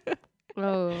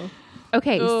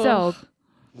 Okay. So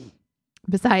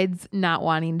besides not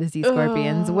wanting to see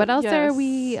scorpions, what else are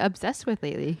we obsessed with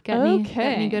lately? Got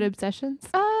any good obsessions?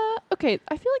 Okay.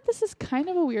 I feel like this is kind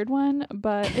of a weird one,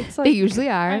 but it's like they usually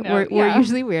are. We're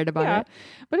usually weird about it.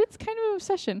 But it's kind of an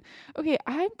obsession. Okay,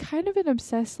 I'm kind of been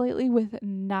obsessed lately with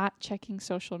not checking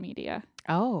social media.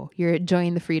 Oh, you're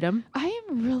enjoying the freedom? I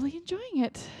am really enjoying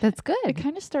it. That's good. It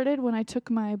kind of started when I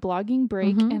took my blogging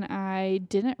break and I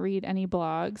didn't read any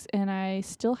blogs, and I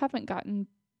still haven't gotten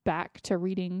back to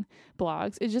reading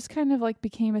blogs. It just kind of like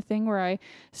became a thing where I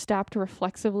stopped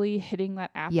reflexively hitting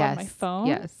that app on my phone.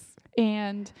 Yes.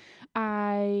 And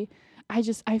I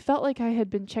felt like I had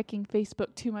been checking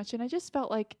Facebook too much, and I just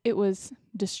felt like it was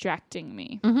distracting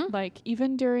me. Like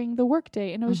even during the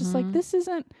workday, and it was just like, this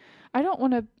isn't. I don't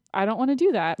want to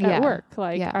do that at work.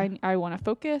 Like I want to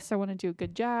focus. I want to do a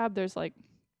good job. There's like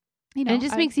you know, and it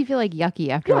just makes you feel like yucky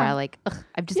after a while. Like, ugh,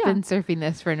 I've just been surfing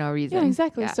this for no reason. Yeah,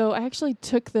 exactly. Yeah. So I actually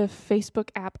took the Facebook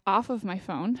app off of my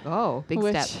phone. Oh, big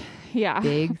step. Yeah.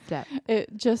 Big step.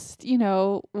 It just,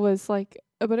 was like,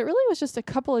 but it really was just a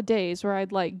couple of days where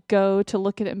I'd like go to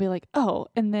look at it and be like, oh,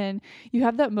 and then you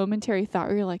have that momentary thought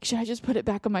where you're like, should I just put it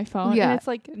back on my phone? Yeah. And it's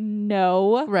like,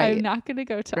 no, I'm not going to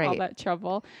go to all that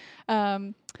trouble.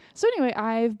 So anyway,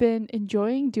 I've been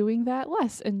enjoying doing that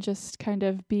less and just kind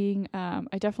of being,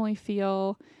 I definitely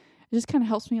feel it just kind of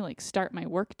helps me like start my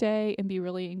work day and be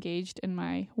really engaged in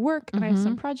my work. And I have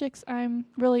some projects I'm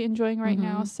really enjoying right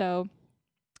now. So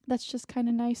that's just kind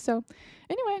of nice. So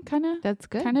anyway, that's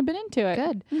good. Kind of been into it.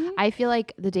 Good. I feel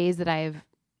like the days that I've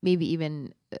maybe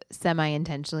even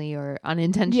semi-intentionally or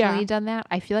unintentionally done that,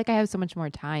 I feel like I have so much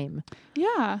more time.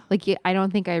 Yeah. Like I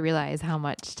don't think I realize how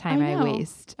much time I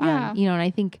waste. And I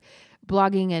think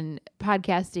blogging and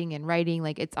podcasting and writing,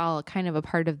 like it's all kind of a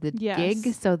part of the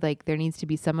gig. So like there needs to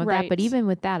be some of that. But even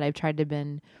with that, I've tried to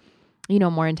been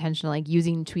more intentional, like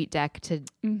using TweetDeck to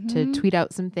tweet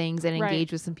out some things and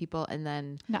engage with some people, and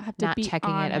then not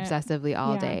checking it obsessively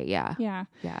all day. Yeah.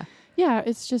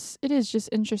 It is just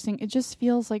interesting. It just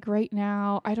feels like right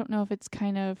now, I don't know if it's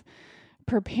kind of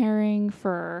preparing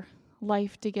for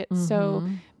life to get so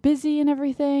busy and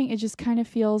everything. It just kind of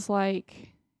feels like,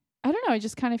 I don't know. I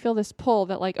just kind of feel this pull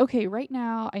that like, okay, right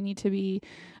now I need to be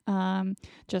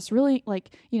just really like,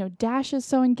 Dash is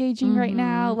so engaging right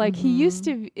now. Like it used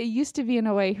to be in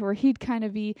a way where he'd kind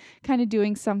of be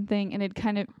doing something and it'd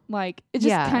kind of like, it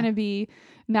just kind of be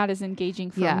not as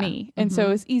engaging for me. And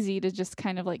so it's easy to just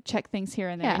kind of like check things here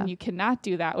and there, and you cannot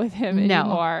do that with him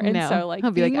anymore. And so like,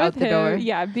 he'll be like out the door.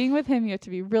 Yeah. Being with him, you have to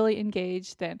be really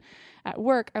engaged. Then at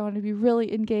work, I want to be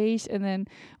really engaged. And then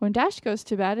when Dash goes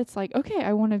to bed, it's like, okay,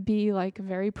 I want to be like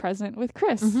very present with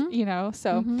Chris,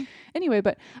 So anyway,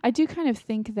 but I do kind of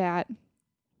think that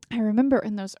I remember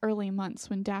in those early months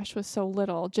when Dash was so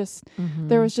little, just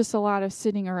there was just a lot of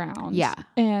sitting around. Yeah.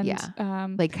 And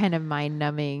like kind of mind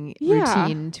numbing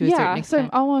routine to a certain extent. So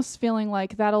I'm almost feeling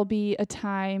like that'll be a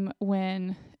time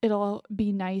when it'll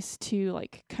be nice to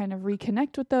like kind of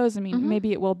reconnect with those. I mean,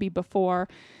 maybe it will be before.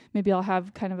 Maybe I'll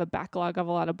have kind of a backlog of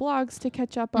a lot of blogs to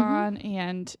catch up on.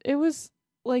 And it was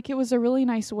a really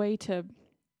nice way to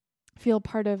feel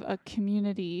part of a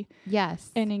community.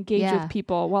 Yes. And engage with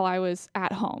people while I was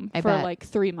at home for like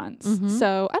 3 months.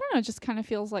 So I don't know, it just kind of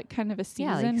feels like kind of a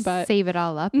season, but save it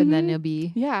all up and then you'll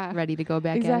be ready to go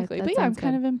back exactly. at it. But I'm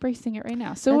kind of embracing it right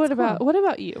now. So what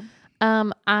about you?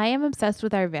 I am obsessed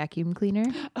with our vacuum cleaner.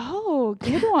 Oh,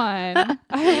 good one.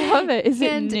 I love it. Is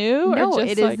it new? No, or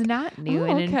it is not new.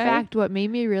 And in fact, what made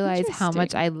me realize how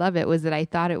much I love it was that I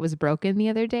thought it was broken the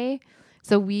other day.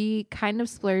 So we kind of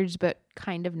splurged, but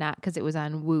kind of not, because it was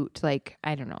on Woot, like,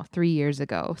 I don't know, 3 years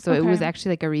ago. So it was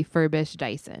actually like a refurbished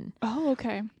Dyson. Oh,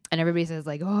 okay. And everybody says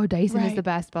like, oh, Dyson is the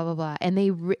best, blah, blah, blah. And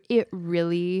it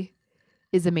really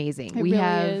is amazing.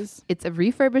 It's a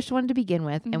refurbished one to begin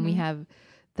with. And we have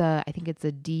I think it's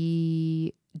a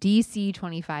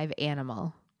DC25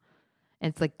 Animal.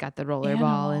 It's like got the roller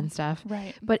ball and stuff.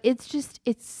 Right. But it's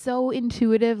so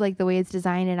intuitive, like the way it's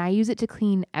designed. And I use it to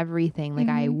clean everything. Like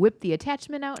I whip the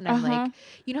attachment out and I'm like,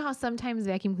 you know how sometimes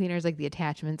vacuum cleaners, like the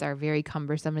attachments are very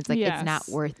cumbersome. It's like, it's not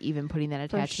worth even putting that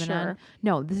attachment on.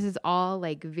 No, this is all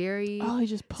like very you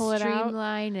just pull it out.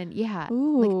 Streamlined and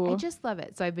like I just love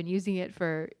it. So I've been using it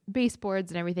for baseboards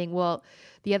and everything. Well,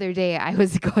 the other day I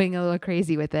was going a little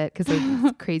crazy with it because it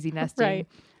was crazy nesting. Right.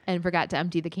 And forgot to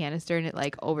empty the canister and it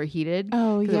like overheated.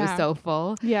 Oh, yeah. Because it was so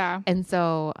full. Yeah. And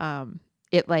so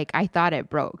it like, I thought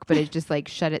it broke, but it just like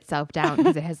shut itself down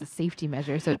because it has a safety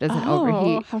measure so it doesn't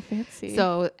overheat. Oh, how fancy.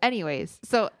 So anyways,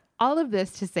 all of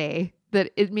this to say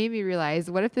that it made me realize,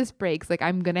 what if this breaks? Like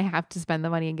I'm going to have to spend the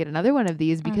money and get another one of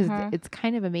these because it's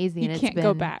kind of amazing. You can't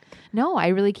go back. No, I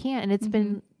really can't. And it's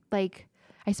been like,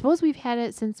 I suppose we've had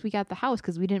it since we got the house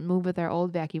because we didn't move with our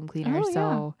old vacuum cleaner.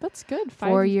 So that's good.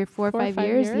 4 or 5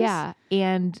 years. Yeah.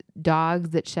 And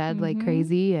dogs that shed like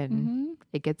crazy and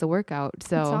it gets a workout.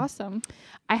 So that's awesome.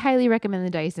 I highly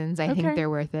recommend the Dysons. I think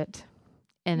they're worth it.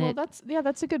 And that's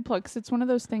a good plug. 'Cause it's one of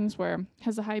those things where it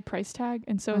has a high price tag.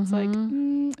 And so it's like,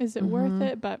 is it worth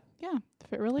it? But yeah,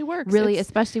 if it really works. Really,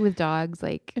 especially with dogs,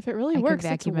 like if it really works,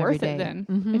 it's worth it then.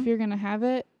 If you're going to have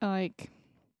it like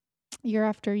year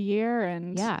after year.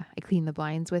 And I clean the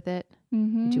blinds with it.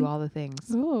 I do all the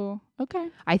things. Ooh, okay.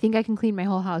 I think I can clean my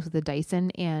whole house with a Dyson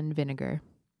and vinegar.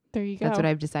 There you go. That's what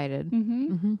I've decided.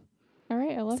 All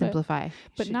right, I love Simplify.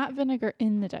 But not vinegar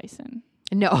in the Dyson.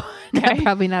 No,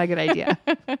 probably not a good idea.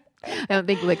 I don't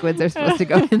think liquids are supposed to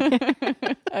go in there.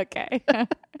 Okay.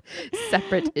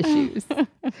 Separate issues.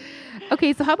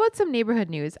 Okay, so how about some neighborhood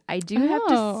news? I do have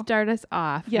to start us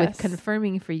off with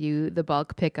confirming for you the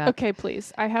bulk pickup. Okay,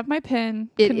 please. I have my pin.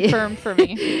 Confirmed for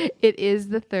me. It is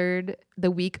the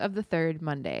week of the 3rd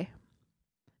Monday.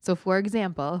 So for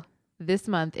example, this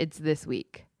month it's this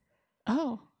week.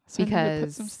 Oh, so because I need to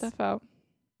put some stuff out.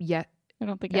 Yeah. I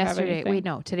don't think I have anything. Wait,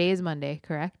 no, today is Monday,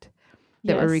 correct?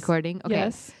 That we're recording? Okay.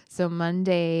 Yes. So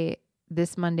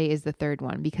this Monday is the 3rd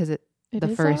one because the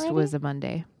first already? Was a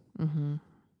Monday. Mm-hmm.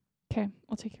 Okay,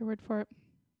 I'll take your word for it.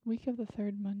 Week of the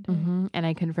 3rd Monday. Mm-hmm. And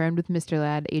I confirmed with Mr.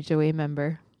 Ladd, HOA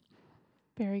member.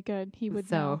 Very good. He would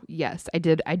know. So, yes, I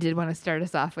did want to start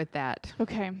us off with that.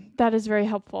 Okay, that is very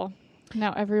helpful.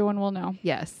 Now everyone will know.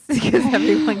 Yes, because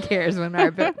everyone cares when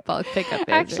our bulk pickup is.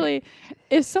 Actually,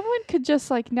 if someone could just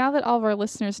now that all of our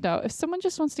listeners know, if someone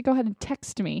just wants to go ahead and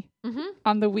text me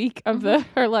on the week of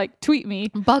or tweet me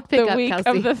bulk pickup the week Kelsey.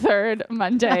 of the 3rd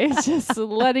Monday, just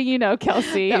letting you know,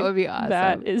 Kelsey. That would be awesome.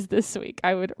 That is this week.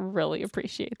 I would really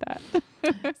appreciate that.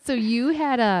 So you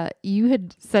had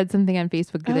said something on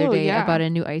Facebook the other day about a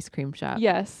new ice cream shop.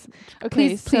 Yes.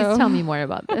 Okay. Please tell me more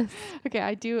about this. Okay,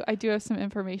 I do have some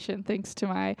information thanks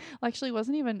to actually it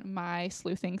wasn't even my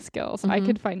sleuthing skills. I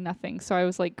could find nothing. So I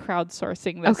was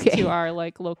crowdsourcing this to our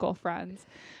local friends.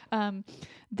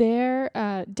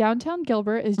 Their downtown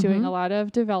Gilbert is doing a lot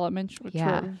of development, which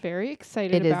we're very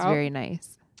excited about. It is very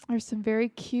nice. There's some very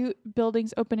cute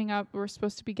buildings opening up. We're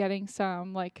supposed to be getting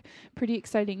some pretty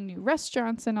exciting new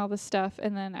restaurants and all this stuff.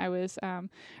 And then I was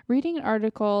reading an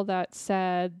article that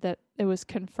said that it was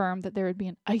confirmed that there would be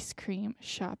an ice cream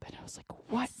shop. And I was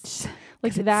like, what?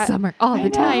 It's summer all the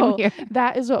time here.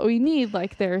 That is what we need.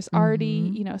 There's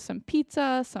already, some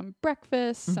pizza, some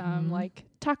breakfast, some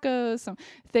tacos, some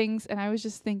things. And I was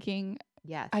just thinking,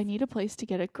 yes, I need a place to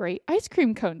get a great ice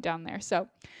cream cone down there. So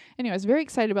anyway, I was very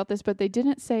excited about this, but they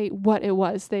didn't say what it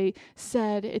was. They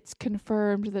said it's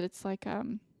confirmed that it's like a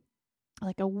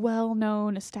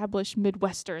well-known established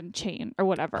Midwestern chain or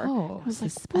whatever. Oh, I was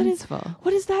suspenseful.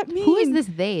 What does that mean? Who is this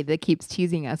they that keeps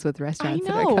teasing us with restaurants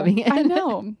that are coming in? I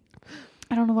know.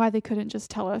 I don't know why they couldn't just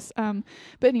tell us. But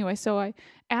anyway, so I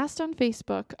asked on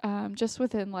Facebook, just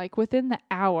within the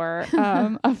hour,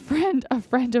 a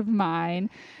friend of mine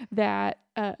that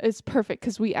is perfect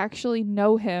because we actually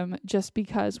know him just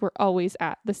because we're always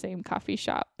at the same coffee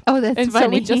shop. Oh, that's and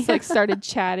funny. So we just started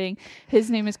chatting.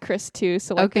 His name is Chris too.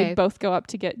 So they both go up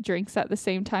to get drinks at the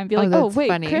same time. Be like, oh wait,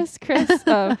 funny. Chris.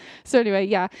 So anyway,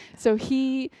 yeah. So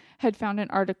he had found an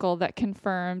article that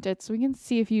confirmed it. So we can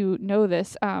see if you know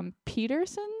this.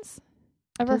 Peterson's?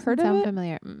 Ever heard of it? Sound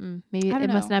familiar. Maybe it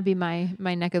must not be my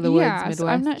neck of the woods, Midwest. So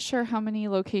I'm not sure how many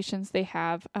locations they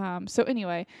have. So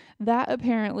anyway, that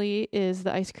apparently is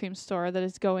the ice cream store that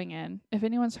is going in. If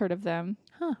anyone's heard of them,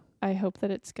 I hope that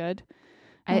it's good.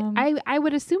 I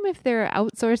would assume if they're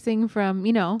outsourcing from,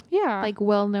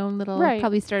 well-known little,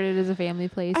 probably started as a family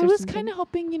place. I was kind of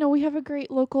hoping, we have a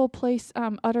great local place,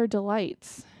 Utter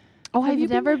Delights. Oh, I've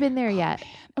never been there yet.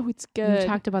 Oh, it's good. We've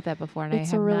talked about that before, and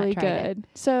it's I have really not tried good.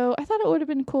 So I thought it would have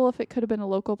been cool if it could have been a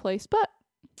local place, but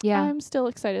I'm still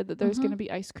excited that there's going to be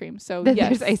ice cream. So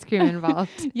there's ice cream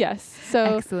involved. Yes.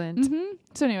 So excellent.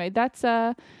 So anyway, that's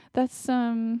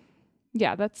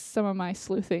some of my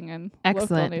sleuthing and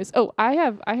local news. Oh, I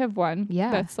have one.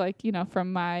 Yeah. That's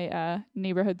from my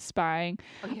neighborhood spying.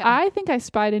 Oh, yeah. I think I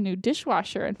spied a new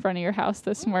dishwasher in front of your house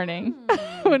this morning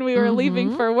when we were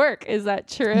leaving for work. Is that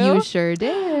true? You sure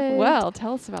did. Well,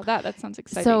 tell us about that. That sounds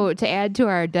exciting. So to add to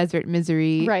our desert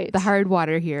misery, the hard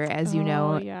water here, as you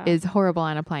know, is horrible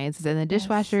on appliances, and the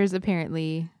dishwashers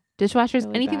apparently really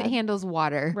anything bad. That handles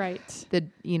water,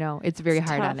 it's very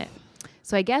hard tough. On it.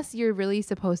 So I guess you're really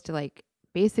supposed to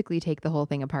basically take the whole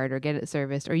thing apart or get it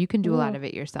serviced, or you can do a lot of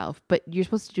it yourself, but you're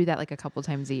supposed to do that a couple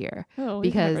times a year. Oh,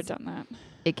 we've never done that.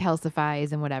 It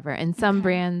calcifies and whatever. And some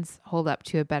brands hold up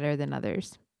to it better than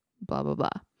others, blah, blah, blah.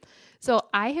 So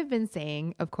I have been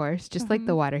saying, of course, just like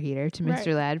the water heater to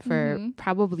Mr. Ladd for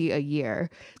probably a year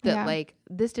that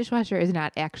this dishwasher is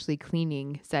not actually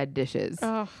cleaning said dishes.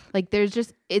 Ugh. There's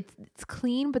just, it's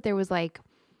clean, but there was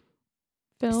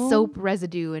film? Soap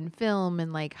residue and film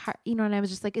and and I was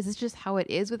just is this just how it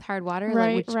is with hard water?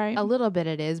 Right. A little bit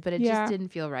it is, but it just didn't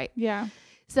feel right. Yeah.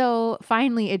 So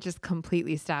finally it just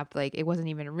completely stopped. It wasn't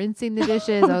even rinsing the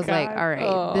dishes. I was all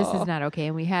right, this is not okay.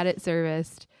 And we had it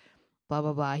serviced, blah,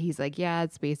 blah, blah. He's yeah,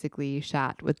 it's basically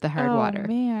shot with the hard water.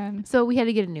 Man. So we had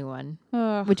to get a new one,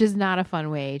 which is not a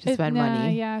fun way to spend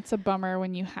money. Yeah, it's a bummer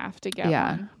when you have to get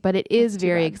one. But it is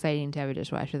very exciting to have a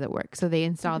dishwasher that works. So they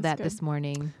installed that this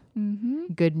morning.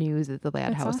 Mm-hmm. Good news at the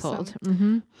Ladd household.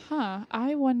 Awesome. Mm-hmm.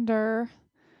 I wonder,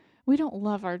 we don't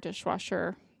love our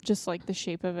dishwasher just like the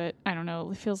shape of it. I don't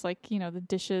know. It feels like, the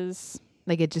dishes.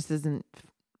 Like it just isn't.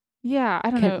 Yeah, I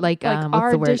don't know. Like what's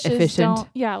our the word? dishes Efficient.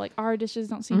 like our dishes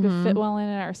don't seem to fit well in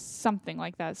it or something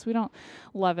like that. So we don't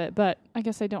love it, but I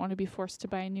guess I don't want to be forced to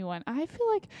buy a new one. I feel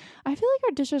like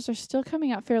our dishes are still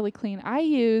coming out fairly clean. I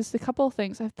used a couple of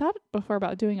things. I've thought before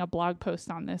about doing a blog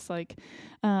post on this. Like,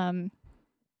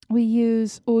 we'll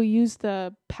use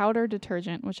the powder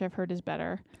detergent, which I've heard is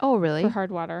better. Oh, really? For hard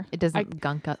water. It doesn't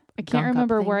gunk up. I can't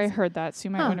remember where I heard that, so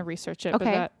you might want to research it. Okay.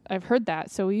 But I've heard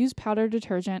that. So we use powder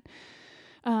detergent.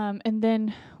 And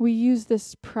then we use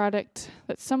this product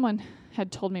that someone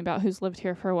had told me about who's lived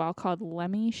here for a while called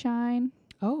Lemmy Shine.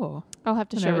 Oh. I'll have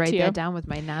to show it to you. Write that down with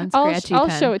my non-scratchy I'll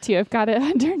pen. show it to you. I've got it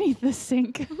underneath the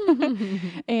sink.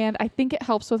 And I think it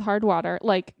helps with hard water,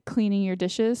 like cleaning your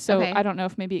dishes. So I don't know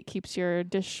if maybe it keeps your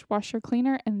dishwasher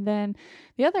cleaner. And then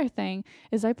the other thing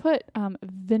is I put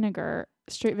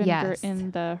straight vinegar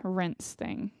in the rinse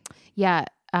thing. Yeah.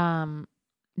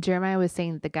 Jeremiah was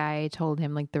saying that the guy told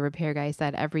him, like the repair guy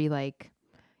said, every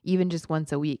even just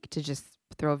once a week to just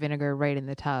throw vinegar right in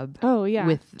the tub. Oh yeah,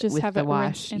 with have the it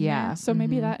wash. In there. So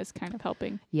maybe that is kind of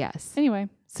helping. Yes. Anyway,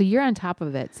 so you're on top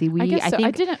of it. See,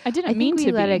 I didn't mean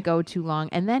to let it go too long.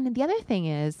 And then the other thing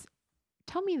is,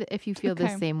 tell me if you feel the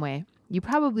same way. You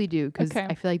probably do, because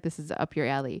I feel like this is up your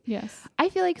alley. Yes. I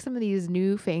feel like some of these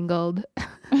newfangled,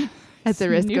 at the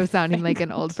risk of sounding like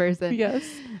an old person. Yes.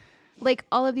 Like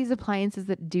all of these appliances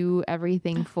that do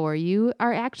everything for you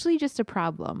are actually just a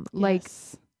problem. Yes. Like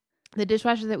the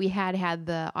dishwasher that we had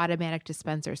the automatic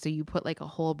dispenser. So you put like a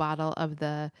whole bottle of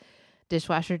the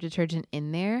dishwasher detergent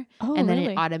in there, and then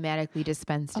it automatically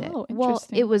dispensed it. Oh, well,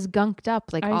 it was gunked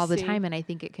up all the see. time, and I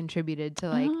think it contributed to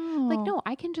no,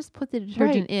 I can just put the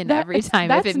detergent in every time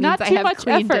if it means I have much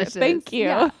clean effort. Dishes. Thank you.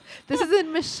 Yeah. This is a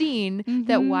machine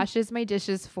that washes my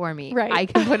dishes for me. Right. I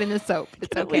can put in the soap.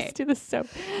 It's okay. Let's do the soap.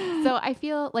 So I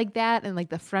feel like that, and like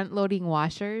the front loading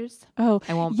washers. Oh,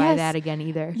 I won't buy that again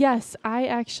either. Yes, I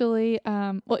actually.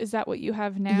 Is that what you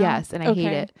have now? Yes, and I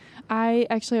hate it. I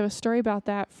actually have a story about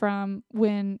that from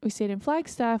when we stayed in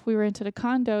Flagstaff. We rented a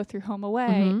condo through Home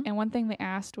Away, and one thing they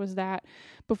asked was that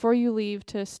before you leave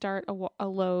to start a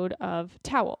load of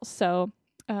towels. So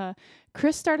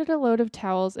Chris started a load of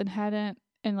towels and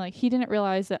he didn't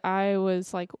realize that I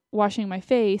was like washing my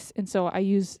face, and so I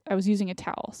was using a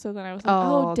towel. So then I was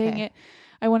like, dang it,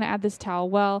 I want to add this towel.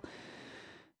 Well,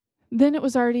 then it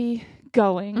was already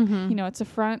going. It's a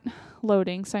front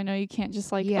loading, so I know you can't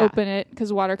just open it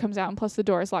because water comes out, and plus the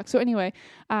door is locked. So anyway,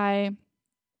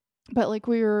 but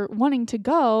we were wanting to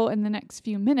go in the next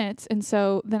few minutes, and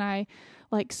so then I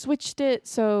switched it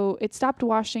so it stopped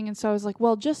washing, and so I was like,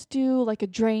 well, just do a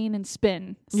drain and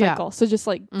spin cycle. So just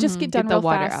get done real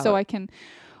fast out. So I can.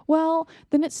 Well,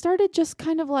 then it started just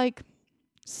kind of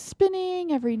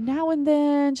spinning every now and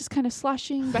then, just kind of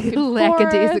sloshing back and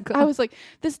forth. I was like,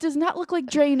 this does not look like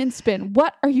drain and spin.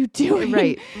 What are you doing?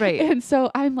 Right. And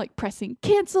so I'm pressing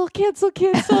cancel.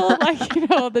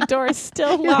 The door is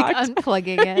still locked.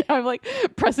 Unplugging it. I'm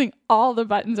pressing all the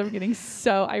buttons. I'm getting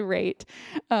so irate.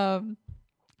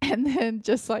 And then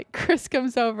just Chris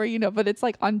comes over, but it's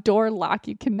on door lock.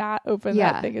 You cannot open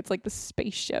that thing. It's like the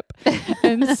spaceship.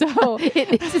 And so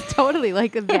it's just totally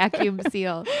like a vacuum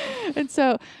seal. And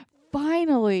so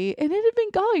finally, and it had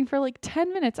been going for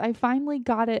 10 minutes. I finally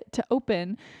got it to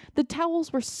open. The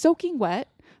towels were soaking wet.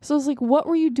 So I was like, what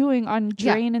were you doing on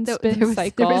drain and spin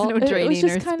cycle? There was no draining. It was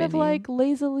just kind spinning. of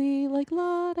lazily,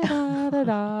 la da da da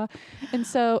da. And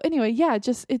so anyway,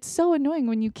 it's so annoying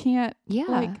when you can't.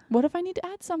 Yeah. What if I need to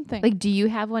add something? Do you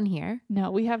have one here? No,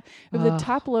 we have the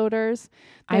top loaders.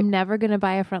 I'm never gonna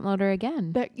buy a front loader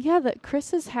again. That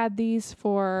Chris has had these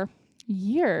for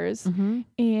years,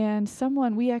 and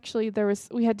we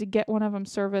had to get one of them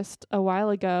serviced a while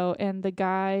ago, and the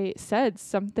guy said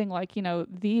something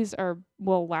these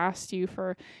will last you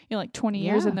for 20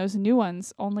 years, and those new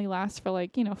ones only last for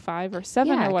 5 or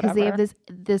 7 or whatever. Because they have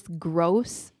this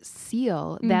gross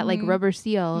seal, that rubber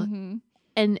seal,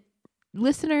 and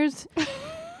listeners.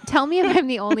 Tell me if I'm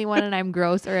the only one and I'm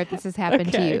gross, or if this has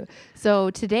happened to you. So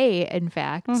today, in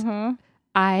fact,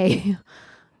 I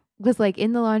was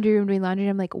in the laundry room doing laundry,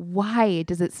 and I'm like, why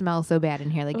does it smell so bad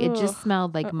in here? It just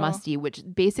smelled musty, which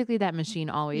basically that machine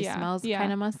always smells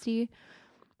kind of musty,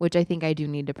 which I think I do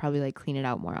need to probably clean it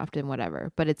out more often,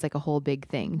 whatever. But it's a whole big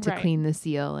thing to clean the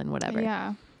seal and whatever.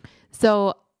 Yeah.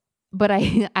 So, but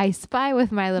I spy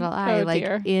with my little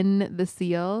eye, in the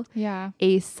seal,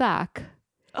 a sock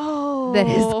that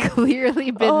has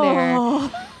clearly been there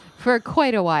for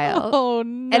quite a while. Oh,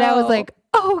 no. And I was like,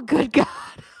 oh, good God.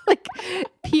 like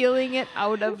peeling it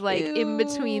out of like in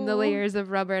between the layers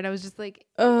of rubber. And I was just like,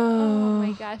 oh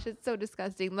my gosh, it's so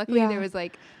disgusting. Luckily there was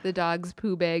like the dog's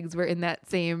poo bags were in that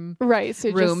same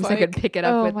room, so I could pick it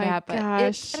up with that. But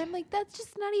and I'm like, that's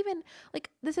just not even like,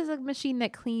 this is a machine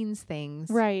that cleans things.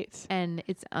 Right. And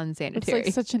it's unsanitary. It's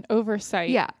like such an oversight.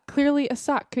 Yeah. Clearly a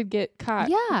sock could get caught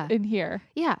in here.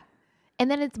 Yeah.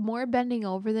 And then it's more bending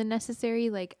over than necessary.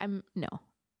 Like no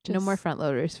more front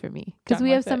loaders for me. Because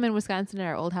we have some in Wisconsin at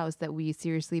our old house that we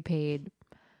seriously paid,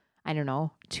 I don't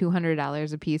know,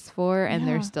 $200 a piece for, and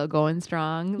they're still going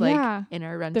strong. Like in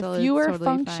our rental, the fewer it's totally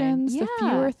functions, fine. the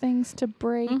fewer things to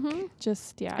break.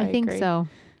 Just I think agree. so.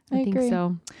 I think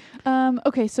so.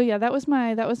 Okay, so that was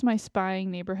my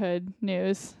spying neighborhood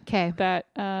news. Okay, that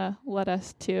led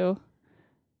us to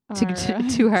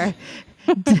our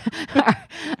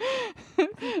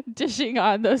dishing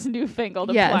on those newfangled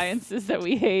appliances that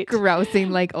we hate, grousing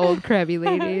like old crabby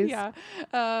ladies.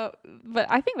 But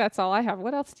I think that's all I have.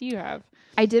 What else do you have?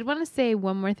 I did want to say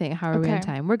one more thing. How are we on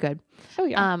time? We're good. Oh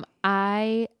yeah.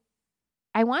 I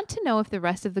want to know if the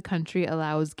rest of the country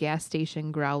allows gas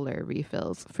station growler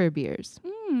refills for beers.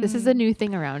 This is a new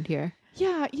thing around here.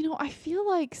 Yeah, I feel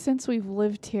like since we've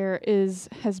lived here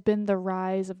has been the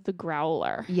rise of the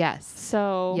growler. Yes.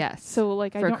 So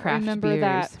like I don't remember beers.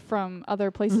 that from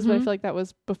other places, but I feel like that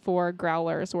was before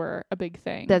growlers were a big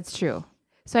thing. That's true.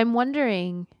 So I'm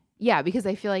wondering, because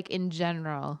I feel like in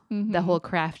general, the whole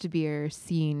craft beer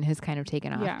scene has kind of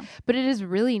taken off. Yeah. But it is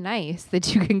really nice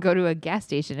that you can go to a gas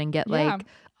station and get like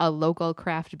a local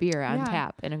craft beer on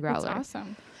tap in a growler. That's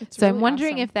awesome. So really I'm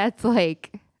wondering if that's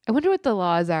like, I wonder what the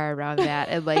laws are around that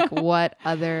and like what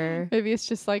other. Maybe it's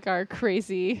just like our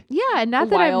crazy. Yeah, not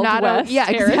that I'm not.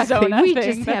 Exactly. Arizona we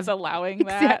just that's allowing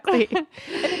that. Exactly. And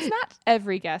it's not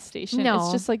every gas station. No.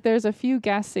 It's just like there's a few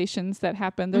gas stations that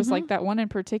happen. There's like that one in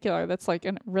particular that's like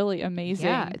really amazing.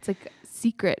 Yeah, it's like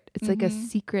secret. It's like a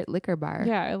secret liquor bar.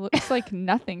 Yeah, it looks like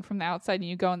nothing from the outside, and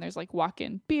you go and there's like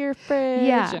walk-in beer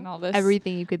fridge and all this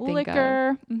everything you could think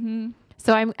liquor. of.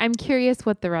 So I'm curious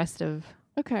what the rest of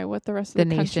what the rest of the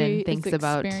nation country thinks is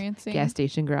about experiencing. Gas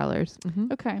station growlers.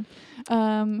 Okay,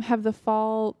 have the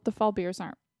fall beers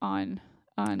aren't on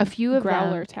a few of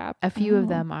growler them, tap. A few of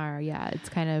them are. Yeah, it's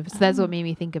kind of so that's what made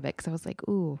me think of it because I was like,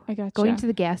 ooh, I gotcha. Going to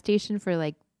the gas station for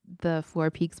like the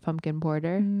Four Peaks pumpkin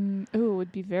porter.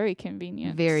 Would be very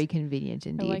convenient. Very convenient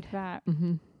indeed. I like that.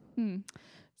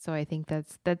 So I think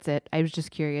that's it. I was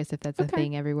just curious if that's a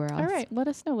thing everywhere else. All right. Let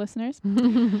us know, listeners.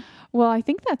 Well, I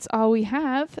think that's all we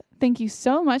have. Thank you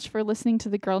so much for listening to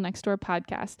the Girl Next Door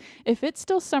podcast. If it's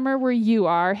still summer where you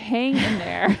are, hang in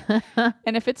there.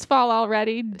 And if it's fall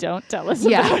already, don't tell us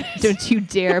about it. Don't you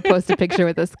dare post a picture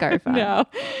with a scarf on. No.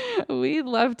 We'd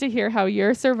love to hear how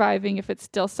you're surviving if it's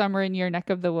still summer in your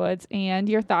neck of the woods and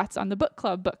your thoughts on the book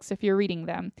club books if you're reading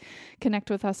them.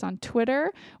 Connect with us on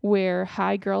Twitter. We're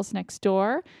Hi Girls Next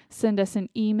Door. Send us an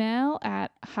email at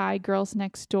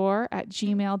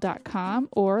higirlsnextdoor@gmail.com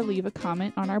or leave a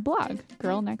comment on our blog,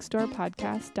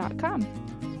 girlnextdoorpodcast.com.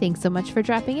 Thanks so much for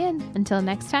dropping in. Until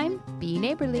next time, be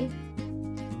neighborly.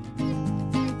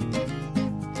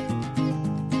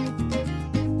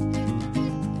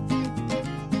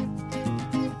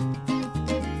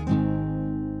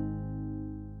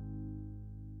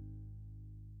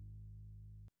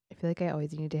 I feel like I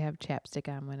always need to have chapstick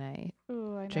on when I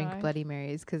drink Bloody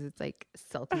Marys because it's like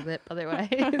salty lip otherwise.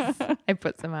 I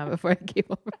put some on before I came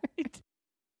over.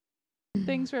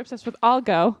 Things we're obsessed with all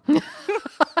go.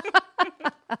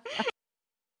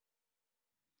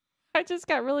 I just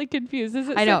got really confused.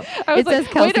 I know. I was it says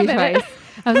Kelsey twice.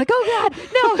 I was like, oh God, no.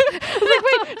 I was like,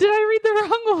 wait, did I read the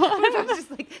wrong one? I was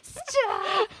just like,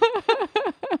 stop.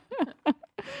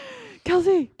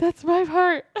 Kelsey, that's my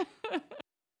part.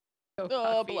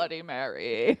 Oh, Bloody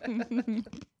Mary.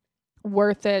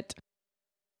 Worth it.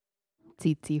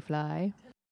 Tsetse fly.